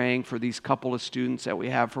 be praying for these couple of students that we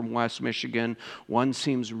have from West Michigan. One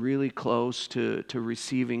seems really close to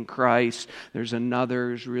receiving Christ. There's another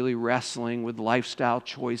who's really wrestling with lifestyle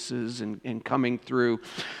choices and coming through.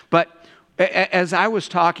 But as I was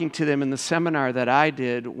talking to them in the seminar that I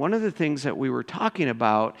did, one of the things that we were talking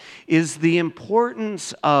about is the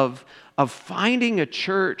importance of finding a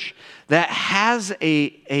church that has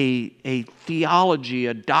a theology,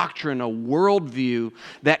 a doctrine, a worldview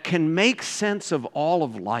that can make sense of all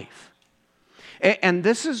of life. And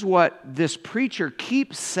this is what this preacher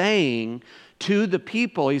keeps saying to the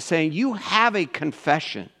people. He's saying, you have a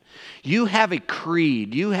confession. You have a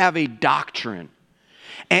creed. You have a doctrine.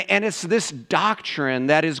 And it's this doctrine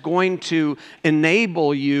that is going to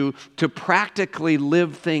enable you to practically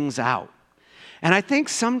live things out. And I think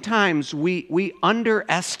sometimes we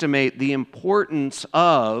underestimate the importance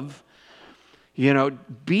of,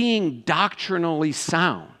 being doctrinally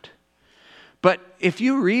sound. But if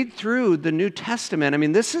you read through the New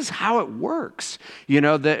Testament, this is how it works.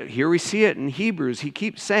 Here we see it in Hebrews. He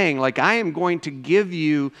keeps saying, I am going to give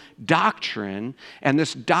you doctrine, and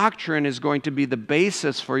this doctrine is going to be the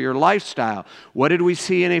basis for your lifestyle. What did we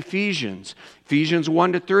see in Ephesians? Ephesians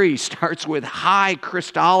 1-3 starts with high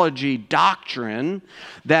Christology doctrine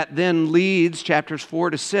that then leads, chapters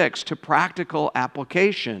 4-6, to practical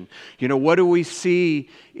application. What do we see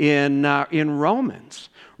in Romans?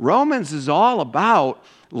 Romans is all about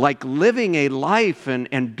living a life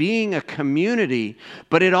and being a community,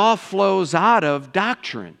 but it all flows out of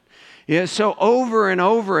doctrine. Yeah, so over and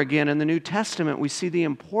over again in the New Testament, we see the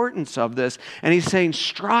importance of this, and he's saying,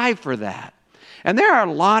 strive for that. And there are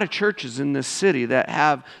a lot of churches in this city that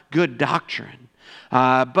have good doctrine.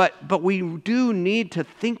 But we do need to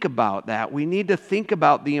think about that. We need to think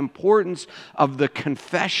about the importance of the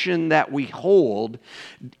confession that we hold.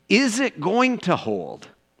 Is it going to hold?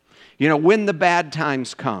 When the bad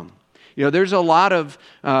times come. There's a lot of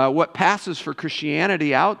what passes for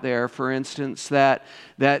Christianity out there, for instance, that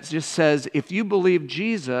just says, if you believe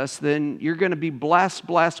Jesus, then you're going to be blessed,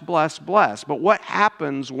 blessed, blessed, blessed. But what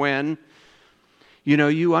happens when,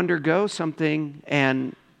 you undergo something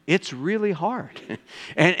and it's really hard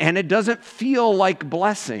and it doesn't feel like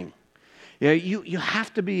blessing? You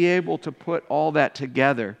have to be able to put all that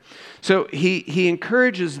together. So he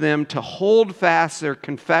encourages them to hold fast their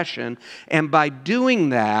confession, and by doing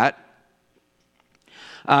that,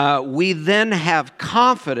 we then have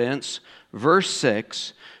confidence, verse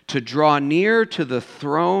 6, to draw near to the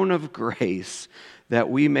throne of grace that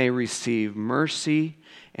we may receive mercy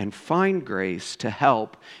and find grace to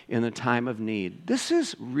help in the time of need. This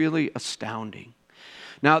is really astounding.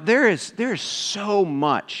 Now, there is so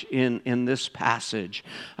much in this passage.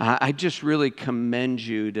 I just really commend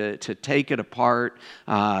you to take it apart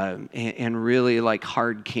and really, like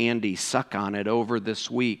hard candy, suck on it over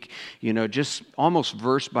this week. Just almost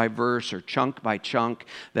verse by verse or chunk by chunk.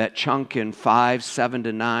 That chunk in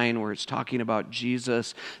 5:7-9 where it's talking about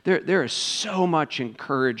Jesus. There is so much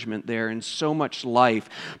encouragement there and so much life.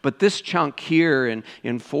 But this chunk here in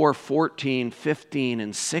 4:14, 15,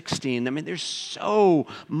 and 16, there's so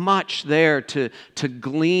much there to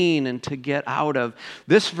glean and to get out of.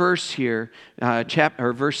 This verse here,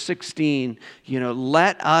 verse 16,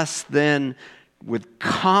 let us then with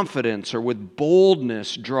confidence or with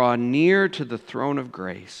boldness draw near to the throne of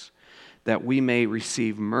grace that we may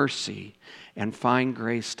receive mercy and find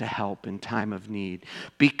grace to help in time of need.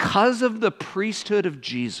 Because of the priesthood of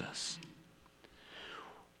Jesus,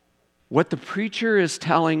 what the preacher is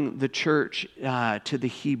telling the church, to the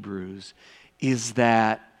Hebrews, is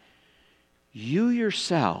that you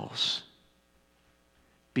yourselves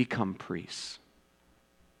become priests.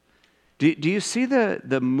 Do you see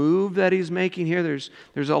the move that he's making here?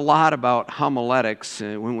 There's a lot about homiletics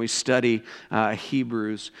when we study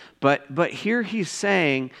Hebrews. But here he's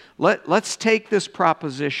saying, let's take this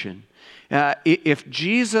proposition. If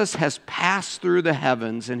Jesus has passed through the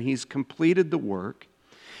heavens and he's completed the work,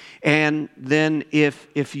 and then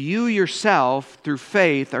if you yourself, through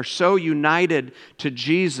faith, are so united to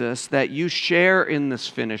Jesus that you share in this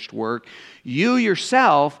finished work, you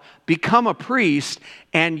yourself become a priest,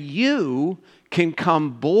 and you can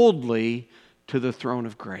come boldly to the throne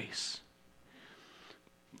of grace.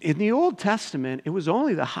 In the Old Testament, it was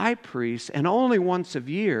only the high priest, and only once a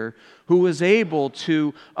year, who was able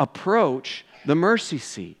to approach the mercy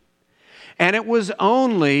seat. And it was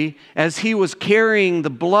only as he was carrying the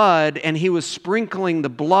blood and he was sprinkling the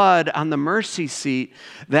blood on the mercy seat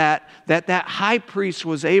that high priest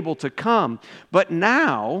was able to come. But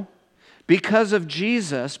now, because of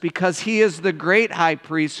Jesus, because he is the great high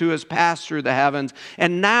priest who has passed through the heavens,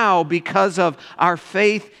 and now because of our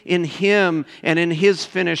faith in him and in his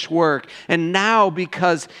finished work, and now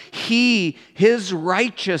because his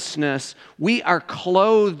righteousness, we are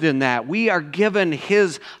clothed in that. We are given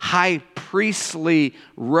his high priestly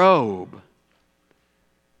robe.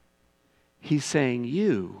 He's saying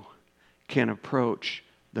you can approach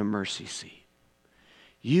the mercy seat.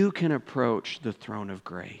 You can approach the throne of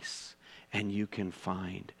grace. And you can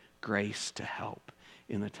find grace to help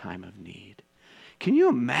in the time of need. Can you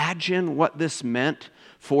imagine what this meant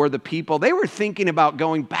for the people? They were thinking about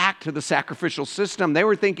going back to the sacrificial system. They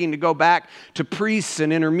were thinking to go back to priests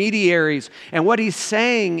and intermediaries. And what he's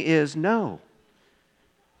saying is, no.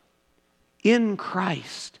 In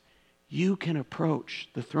Christ, you can approach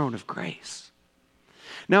the throne of grace.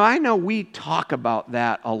 Now, I know we talk about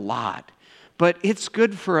that a lot. but it's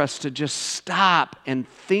good for us to just stop and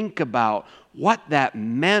think about what that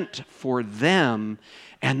meant for them,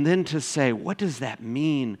 and then to say, what does that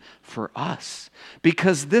mean for us?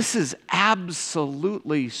 Because this is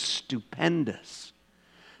absolutely stupendous.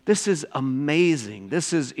 This is amazing.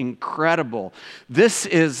 This is incredible. This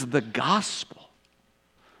is the gospel.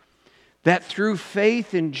 That through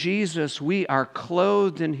faith in Jesus, we are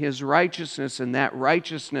clothed in His righteousness, and that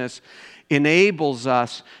righteousness enables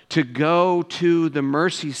us to go to the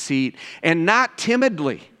mercy seat, and not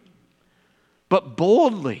timidly, but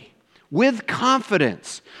boldly, with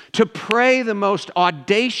confidence, to pray the most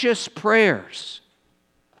audacious prayers.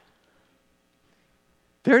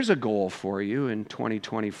 There's a goal for you in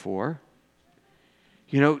 2024.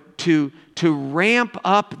 To ramp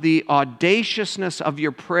up the audaciousness of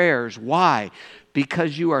your prayers. Why?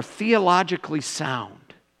 Because you are theologically sound.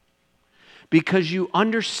 Because you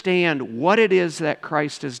understand what it is that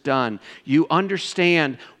Christ has done. You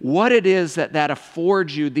understand what it is that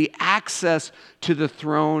affords you the access to the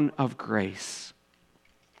throne of grace.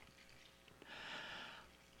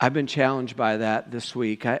 I've been challenged by that this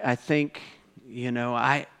week. I think,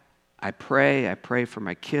 I pray for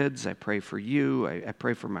my kids, I pray for you, I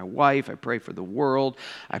pray for my wife, I pray for the world,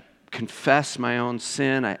 I confess my own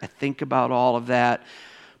sin, I think about all of that.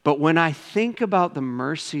 But when I think about the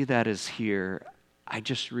mercy that is here, I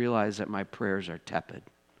just realize that my prayers are tepid.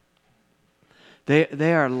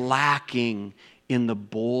 They are lacking in the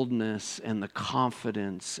boldness and the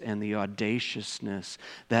confidence and the audaciousness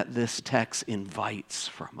that this text invites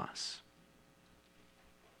from us.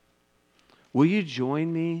 Will you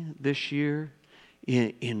join me this year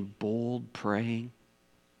in bold praying?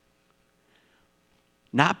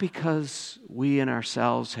 Not because we in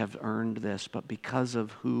ourselves have earned this, but because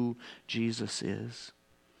of who Jesus is.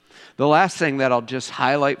 The last thing that I'll just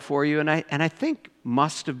highlight for you, and I think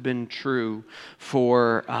must have been true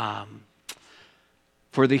for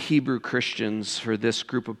the Hebrew Christians, for this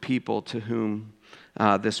group of people to whom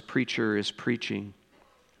this preacher is preaching.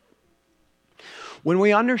 When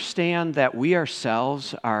we understand that we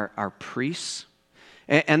ourselves are priests,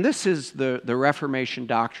 and this is the Reformation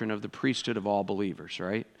doctrine of the priesthood of all believers,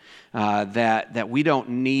 right? That we don't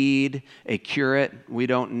need a curate, we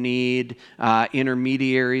don't need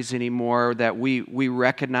intermediaries anymore, that we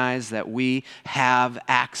recognize that we have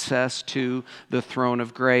access to the throne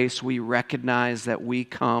of grace. We recognize that we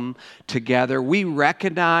come together. We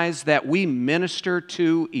recognize that we minister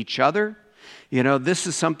to each other. This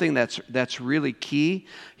is something that's really key.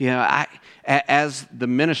 As the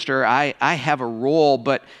minister, I have a role,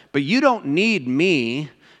 but you don't need me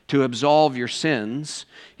to absolve your sins.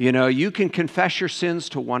 You can confess your sins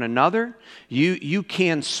to one another. You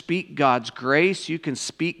can speak God's grace. You can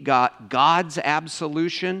speak God's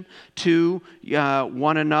absolution to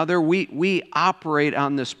one another. We operate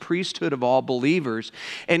on this priesthood of all believers.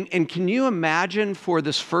 And can you imagine for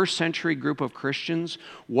this first century group of Christians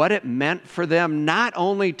what it meant for them not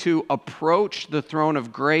only to approach the throne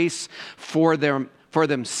of grace for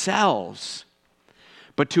themselves,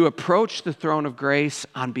 but to approach the throne of grace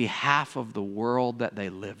on behalf of the world that they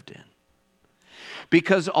lived in?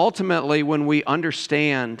 Because ultimately, when we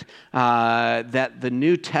understand that the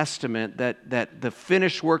New Testament, that the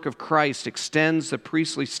finished work of Christ extends the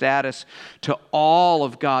priestly status to all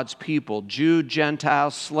of God's people, Jew,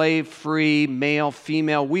 Gentile, slave, free, male,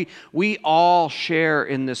 female, we all share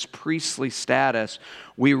in this priestly status.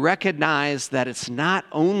 We recognize that it's not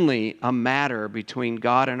only a matter between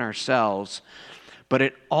God and ourselves, but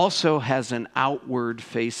it also has an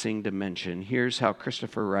outward-facing dimension. Here's how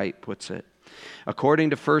Christopher Wright puts it.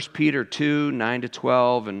 According to 1 Peter 2,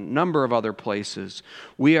 9-12, and a number of other places,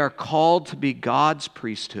 we are called to be God's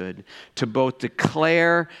priesthood, to both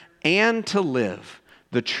declare and to live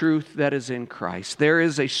the truth that is in Christ. There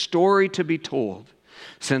is a story to be told.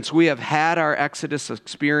 Since we have had our Exodus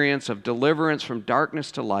experience of deliverance from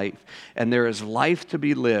darkness to light, and there is life to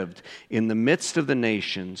be lived in the midst of the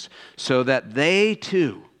nations, so that they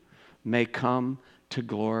too may come to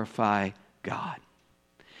glorify God.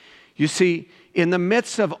 You see, in the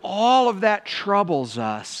midst of all of that troubles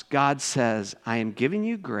us, God says, I am giving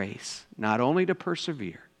you grace not only to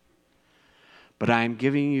persevere, but I am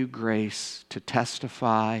giving you grace to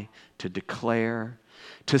testify, to declare,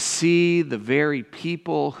 to see the very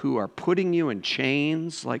people who are putting you in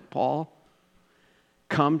chains, like Paul,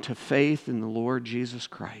 come to faith in the Lord Jesus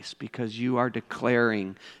Christ because you are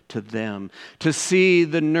declaring to them. To see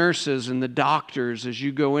the nurses and the doctors as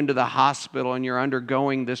you go into the hospital and you're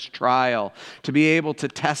undergoing this trial, to be able to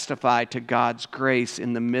testify to God's grace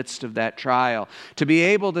in the midst of that trial, to be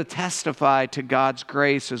able to testify to God's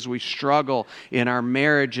grace as we struggle in our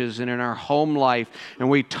marriages and in our home life, and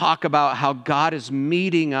we talk about how God is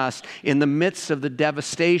meeting us in the midst of the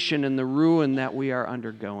devastation and the ruin that we are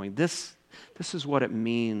undergoing. This is what it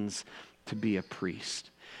means to be a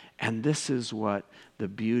priest. And this is what the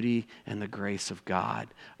beauty and the grace of God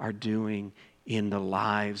are doing in the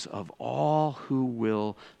lives of all who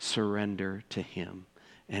will surrender to Him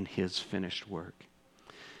and His finished work.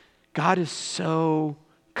 God is so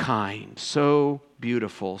kind, so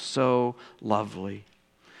beautiful, so lovely.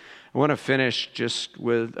 I want to finish just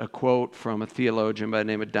with a quote from a theologian by the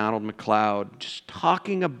name of Donald MacLeod, just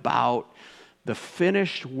talking about the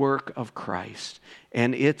finished work of Christ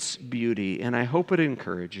and its beauty, and I hope it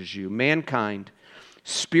encourages you. Mankind,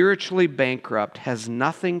 spiritually bankrupt, has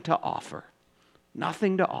nothing to offer,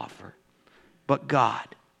 but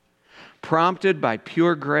God, prompted by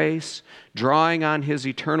pure grace, drawing on His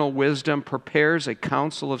eternal wisdom, prepares a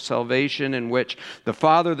counsel of salvation in which the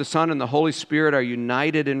Father, the Son, and the Holy Spirit are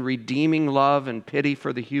united in redeeming love and pity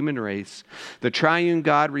for the human race. The triune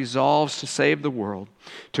God resolves to save the world,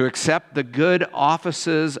 to accept the good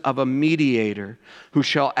offices of a mediator who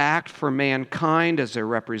shall act for mankind as their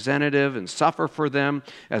representative and suffer for them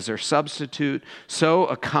as their substitute. So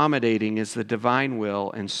accommodating is the divine will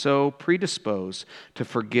and so predisposed to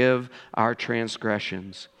forgive our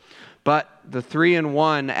transgressions. But the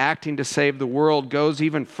three-in-one acting to save the world goes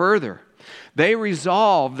even further. They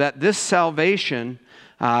resolve that this salvation,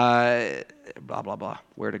 They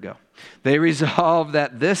resolve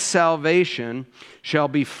that this salvation shall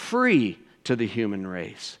be free to the human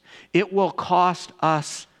race. It will cost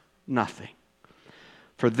us nothing.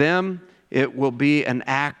 For them, it will be an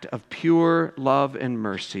act of pure love and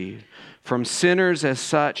mercy. From sinners as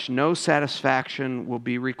such, no satisfaction will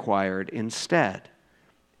be required. Instead,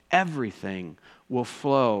 everything will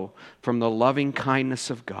flow from the loving kindness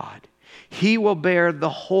of God. He will bear the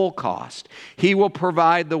whole cost. He will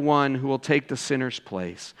provide the one who will take the sinner's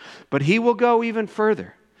place. But He will go even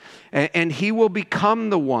further. And He will become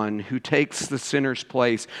the one who takes the sinner's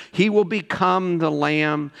place. He will become the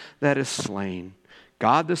Lamb that is slain.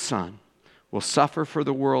 God the Son will suffer for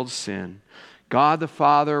the world's sin. God the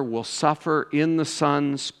Father will suffer in the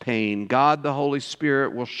Son's pain. God the Holy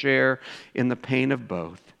Spirit will share in the pain of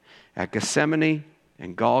both. At Gethsemane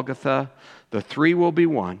and Golgotha, the three will be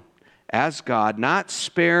one, as God, not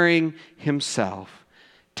sparing Himself,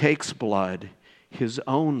 takes blood, His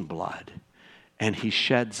own blood, and He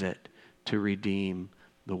sheds it to redeem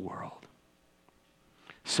the world.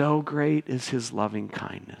 So great is His loving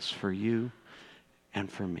kindness for you and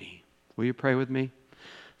for me. Will you pray with me?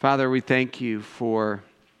 Father, we thank You for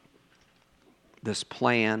this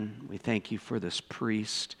plan. We thank You for this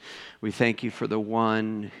priest. We thank You for the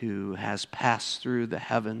one who has passed through the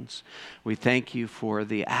heavens. We thank You for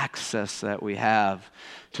the access that we have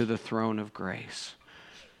to the throne of grace.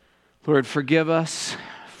 Lord, forgive us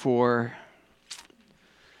for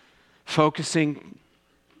focusing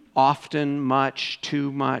often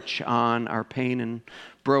too much on our pain and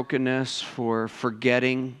brokenness, for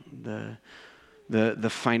forgetting the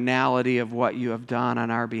finality of what You have done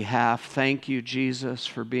on our behalf. Thank You, Jesus,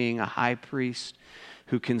 for being a high priest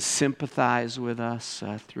who can sympathize with us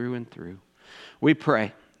through and through. We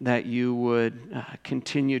pray that You would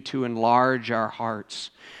continue to enlarge our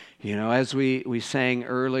hearts. You know, as we sang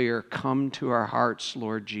earlier, come to our hearts,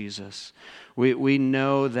 Lord Jesus. We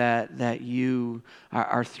know that You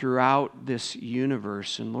are throughout this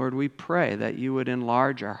universe. And Lord, we pray that You would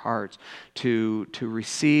enlarge our hearts to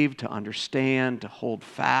receive, to understand, to hold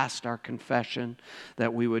fast our confession,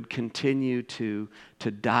 that we would continue to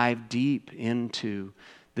dive deep into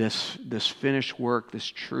this finished work, this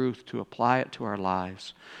truth, to apply it to our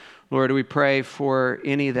lives. Lord, we pray for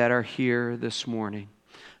any that are here this morning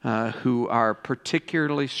who are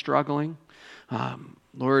particularly struggling.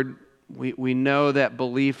 Lord, we know that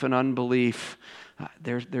belief and unbelief,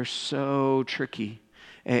 they're so tricky.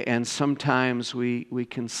 And sometimes we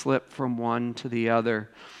can slip from one to the other.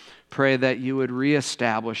 Pray that You would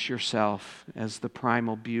reestablish Yourself as the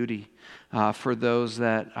primal beauty for those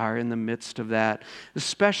that are in the midst of that,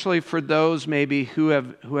 especially for those maybe who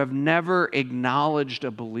have never acknowledged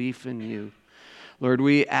a belief in You. Lord,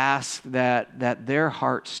 we ask that their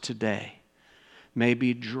hearts today may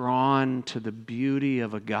be drawn to the beauty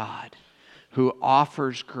of a God who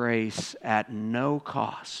offers grace at no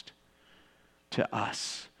cost to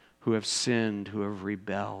us who have sinned, who have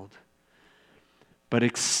rebelled, but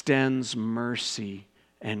extends mercy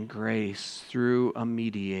and grace through a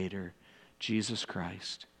mediator, Jesus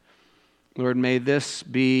Christ. Lord, may this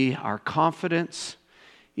be our confidence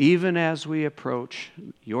even as we approach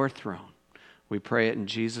your throne. We pray it in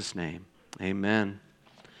Jesus' name. Amen.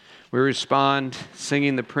 We respond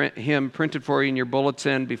singing the hymn printed for you in your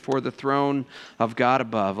bulletin, Before the Throne of God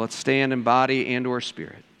Above. Let's stand in body and or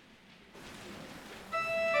spirit.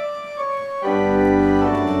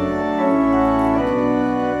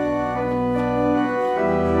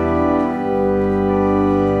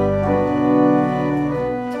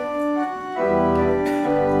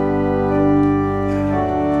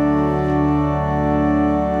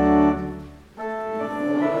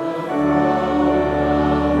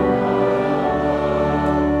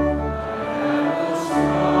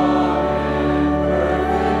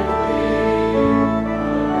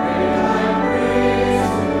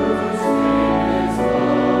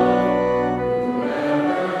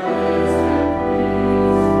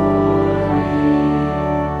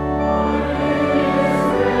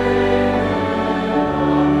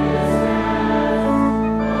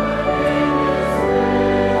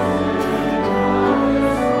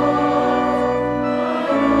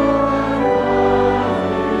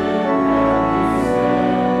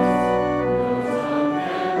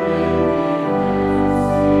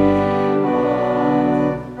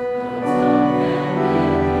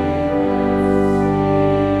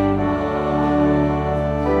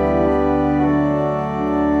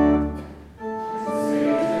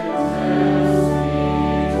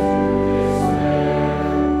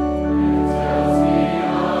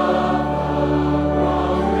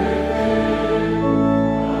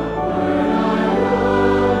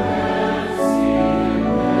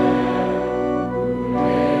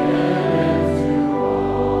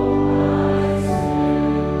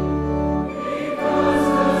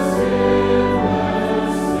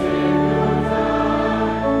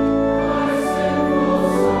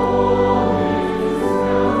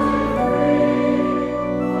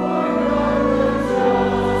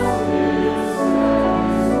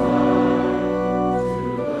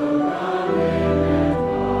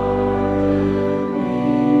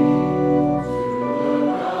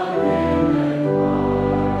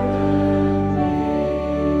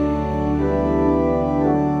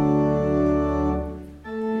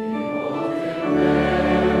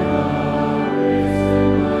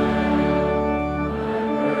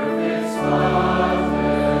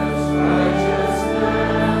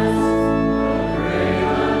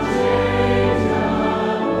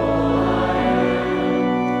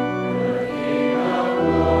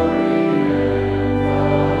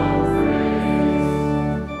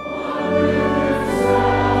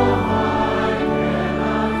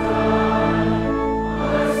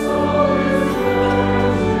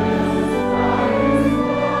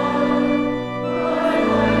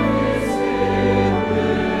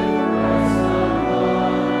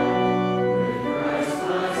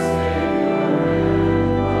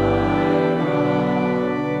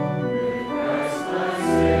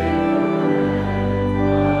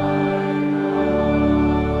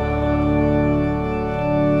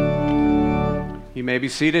 You may be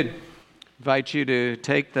seated. I invite you to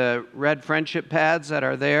take the red friendship pads that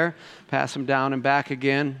are there, pass them down and back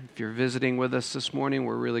again. If you're visiting with us this morning,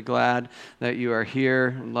 we're really glad that you are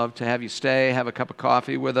here. I'd love to have you stay, have a cup of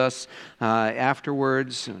coffee with us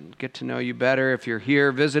afterwards, and get to know you better. If you're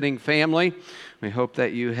here visiting family, we hope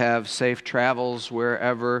that you have safe travels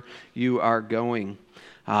wherever you are going.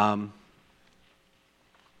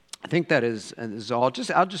 I think that is all.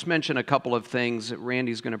 I'll just mention a couple of things.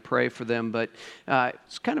 Randy's going to pray for them, but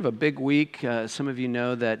it's kind of a big week. Some of you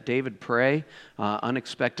know that David Prey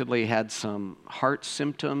unexpectedly had some heart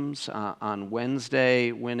symptoms on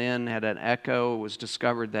Wednesday, went in, had an echo, was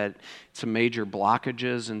discovered that some major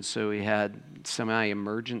blockages, and so he had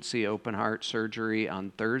semi-emergency open heart surgery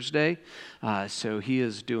on Thursday. So he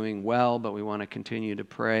is doing well, but we want to continue to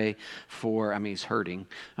pray for, he's hurting,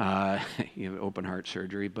 open heart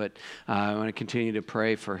surgery, but I want to continue to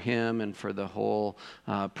pray for him and for the whole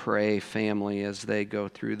Pray family as they go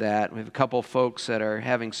through that. We have a couple folks that are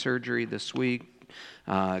having surgery this week.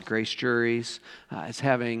 Grace Juries is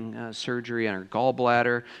having surgery on her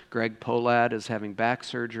gallbladder. Greg Polad is having back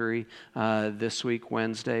surgery this week,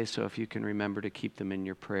 Wednesday, so if you can remember to keep them in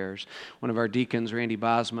your prayers. One of our deacons, Randy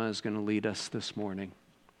Bosma, is going to lead us this morning.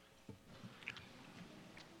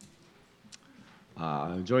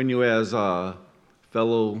 Join you as a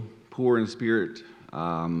fellow poor in spirit,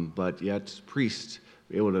 but yet priest,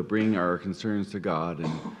 be able to bring our concerns to God,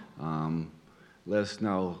 and let us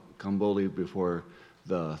now come boldly before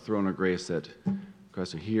the throne of grace that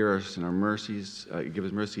requests to hear us in our mercies, give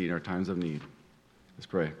us mercy in our times of need. Let's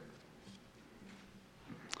pray.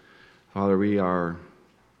 Father, we are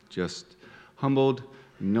just humbled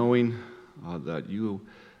knowing that you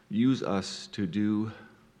use us to do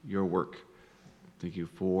your work. Thank you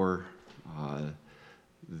for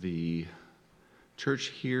the church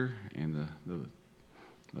here and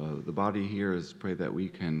the body here. Is pray that we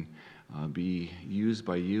can be used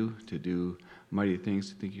by you to do mighty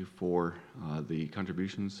things. Thank you for the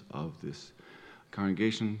contributions of this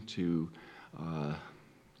congregation to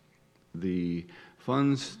the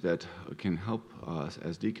funds that can help us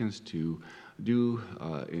as deacons to do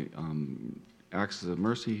acts of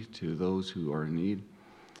mercy to those who are in need.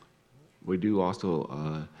 We do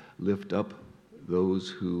also lift up those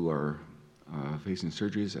who are facing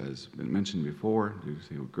surgeries, as been mentioned before,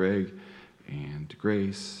 Greg and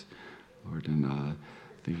Grace. Lord, and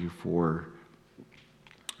thank you for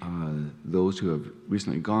those who have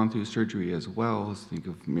recently gone through surgery as well. Think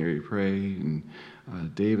of Mary Pray and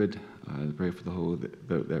David. Pray for the whole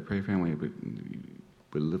that Pray family.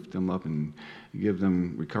 But lift them up and give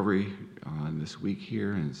them recovery this week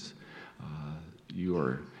here as you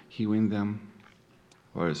are healing them.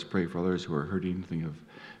 Or just pray for others who are hurting. Think of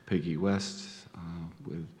Peggy West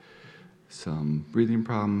with some breathing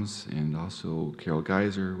problems, and also Carol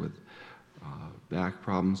Geyser with back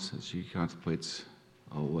problems as she contemplates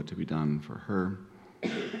what to be done for her.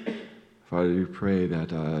 Father, we pray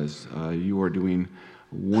that as you are doing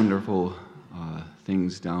wonderful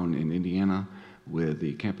things down in Indiana with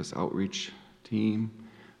the campus outreach team,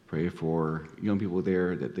 pray for young people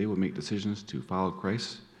there that they would make decisions to follow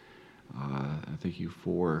Christ. I thank you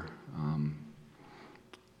for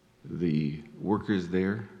the workers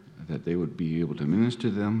there, that they would be able to minister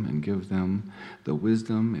to them and give them the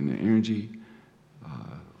wisdom and the energy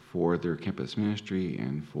for their campus ministry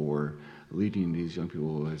and for leading these young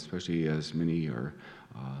people, especially as many are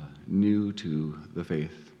new to the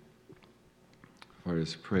faith. Father, I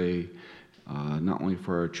pray not only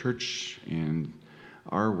for our church and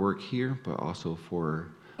our work here, but also for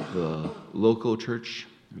the local church.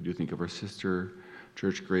 We do think of our sister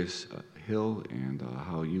church, Grace Hill, and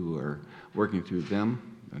how you are working through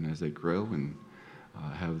them and as they grow and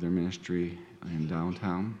have their ministry in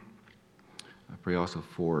downtown. I pray also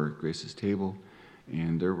for Grace's Table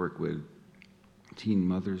and their work with teen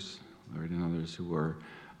mothers, Lord, and others who are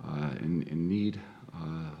in need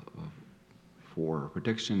for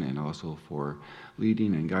protection and also for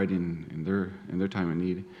leading and guiding in their time of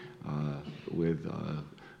need with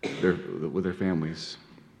their families.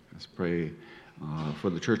 Let's pray for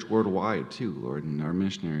the church worldwide too, Lord, and our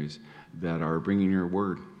missionaries that are bringing your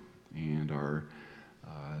word and are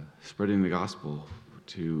spreading the gospel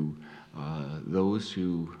to those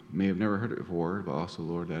who may have never heard it before, but also,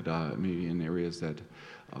 Lord, that maybe in areas that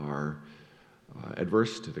are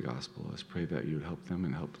adverse to the gospel. Let's pray that you would help them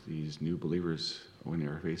and help these new believers when they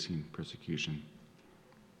are facing persecution.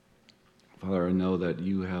 Father, I know that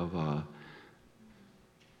you have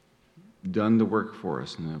done the work for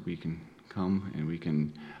us, and that we can come and we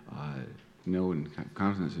can know and have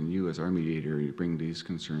confidence in you as our mediator to bring these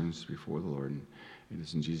concerns before the Lord. And it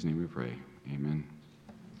is in Jesus' name we pray. Amen.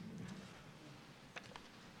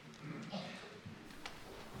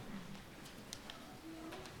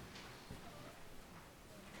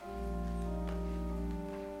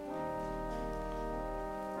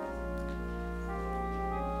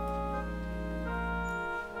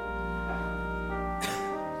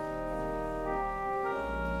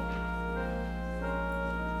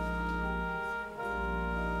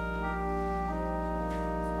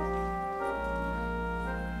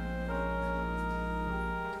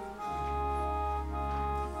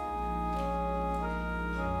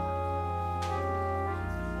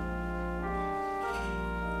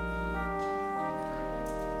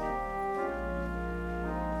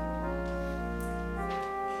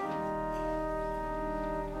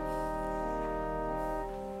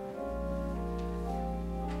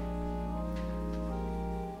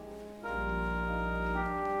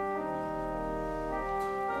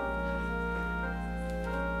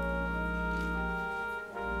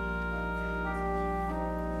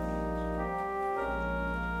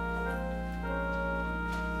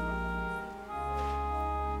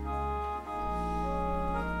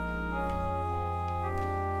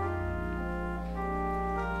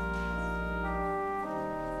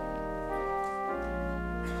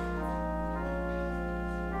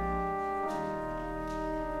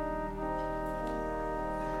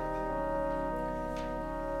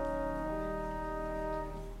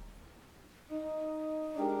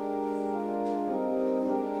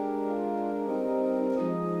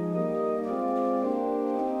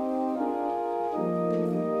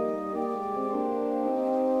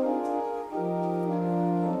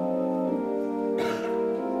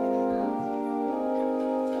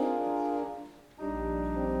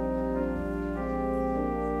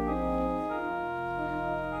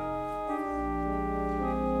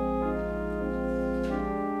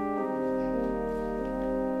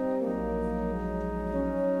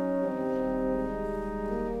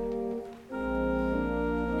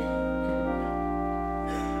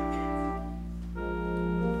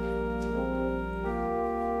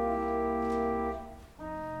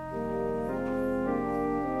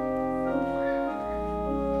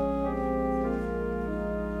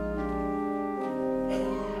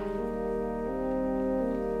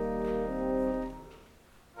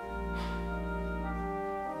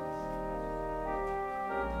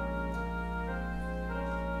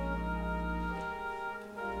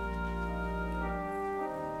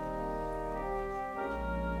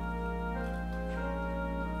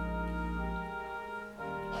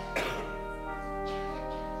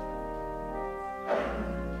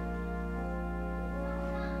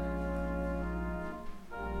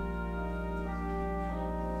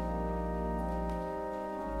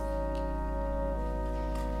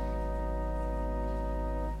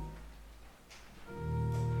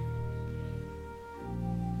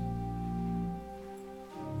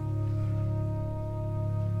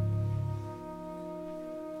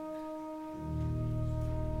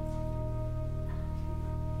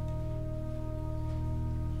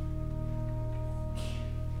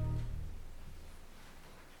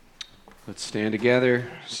 Let's stand together,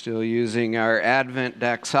 still using our Advent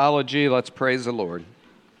doxology. Let's praise the Lord.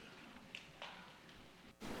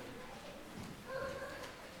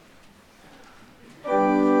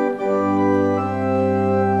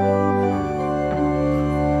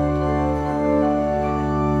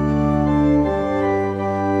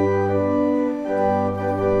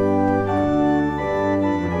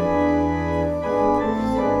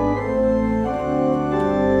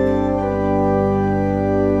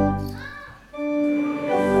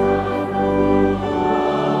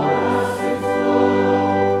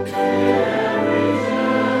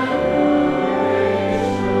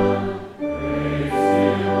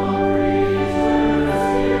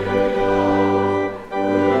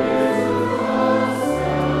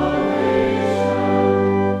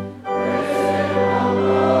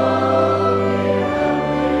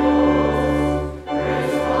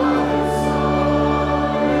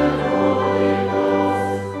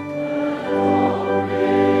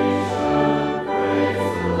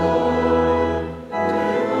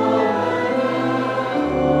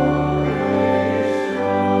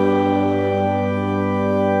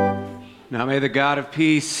 Now may the God of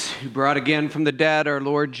peace, who brought again from the dead our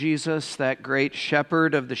Lord Jesus, that great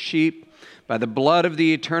shepherd of the sheep, by the blood of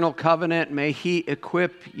the eternal covenant, may he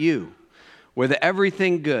equip you with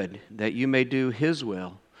everything good, that you may do his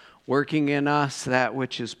will, working in us that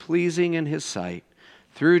which is pleasing in his sight,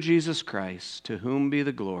 through Jesus Christ, to whom be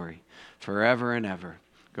the glory forever and ever.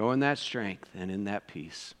 Go in that strength and in that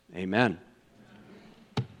peace. Amen.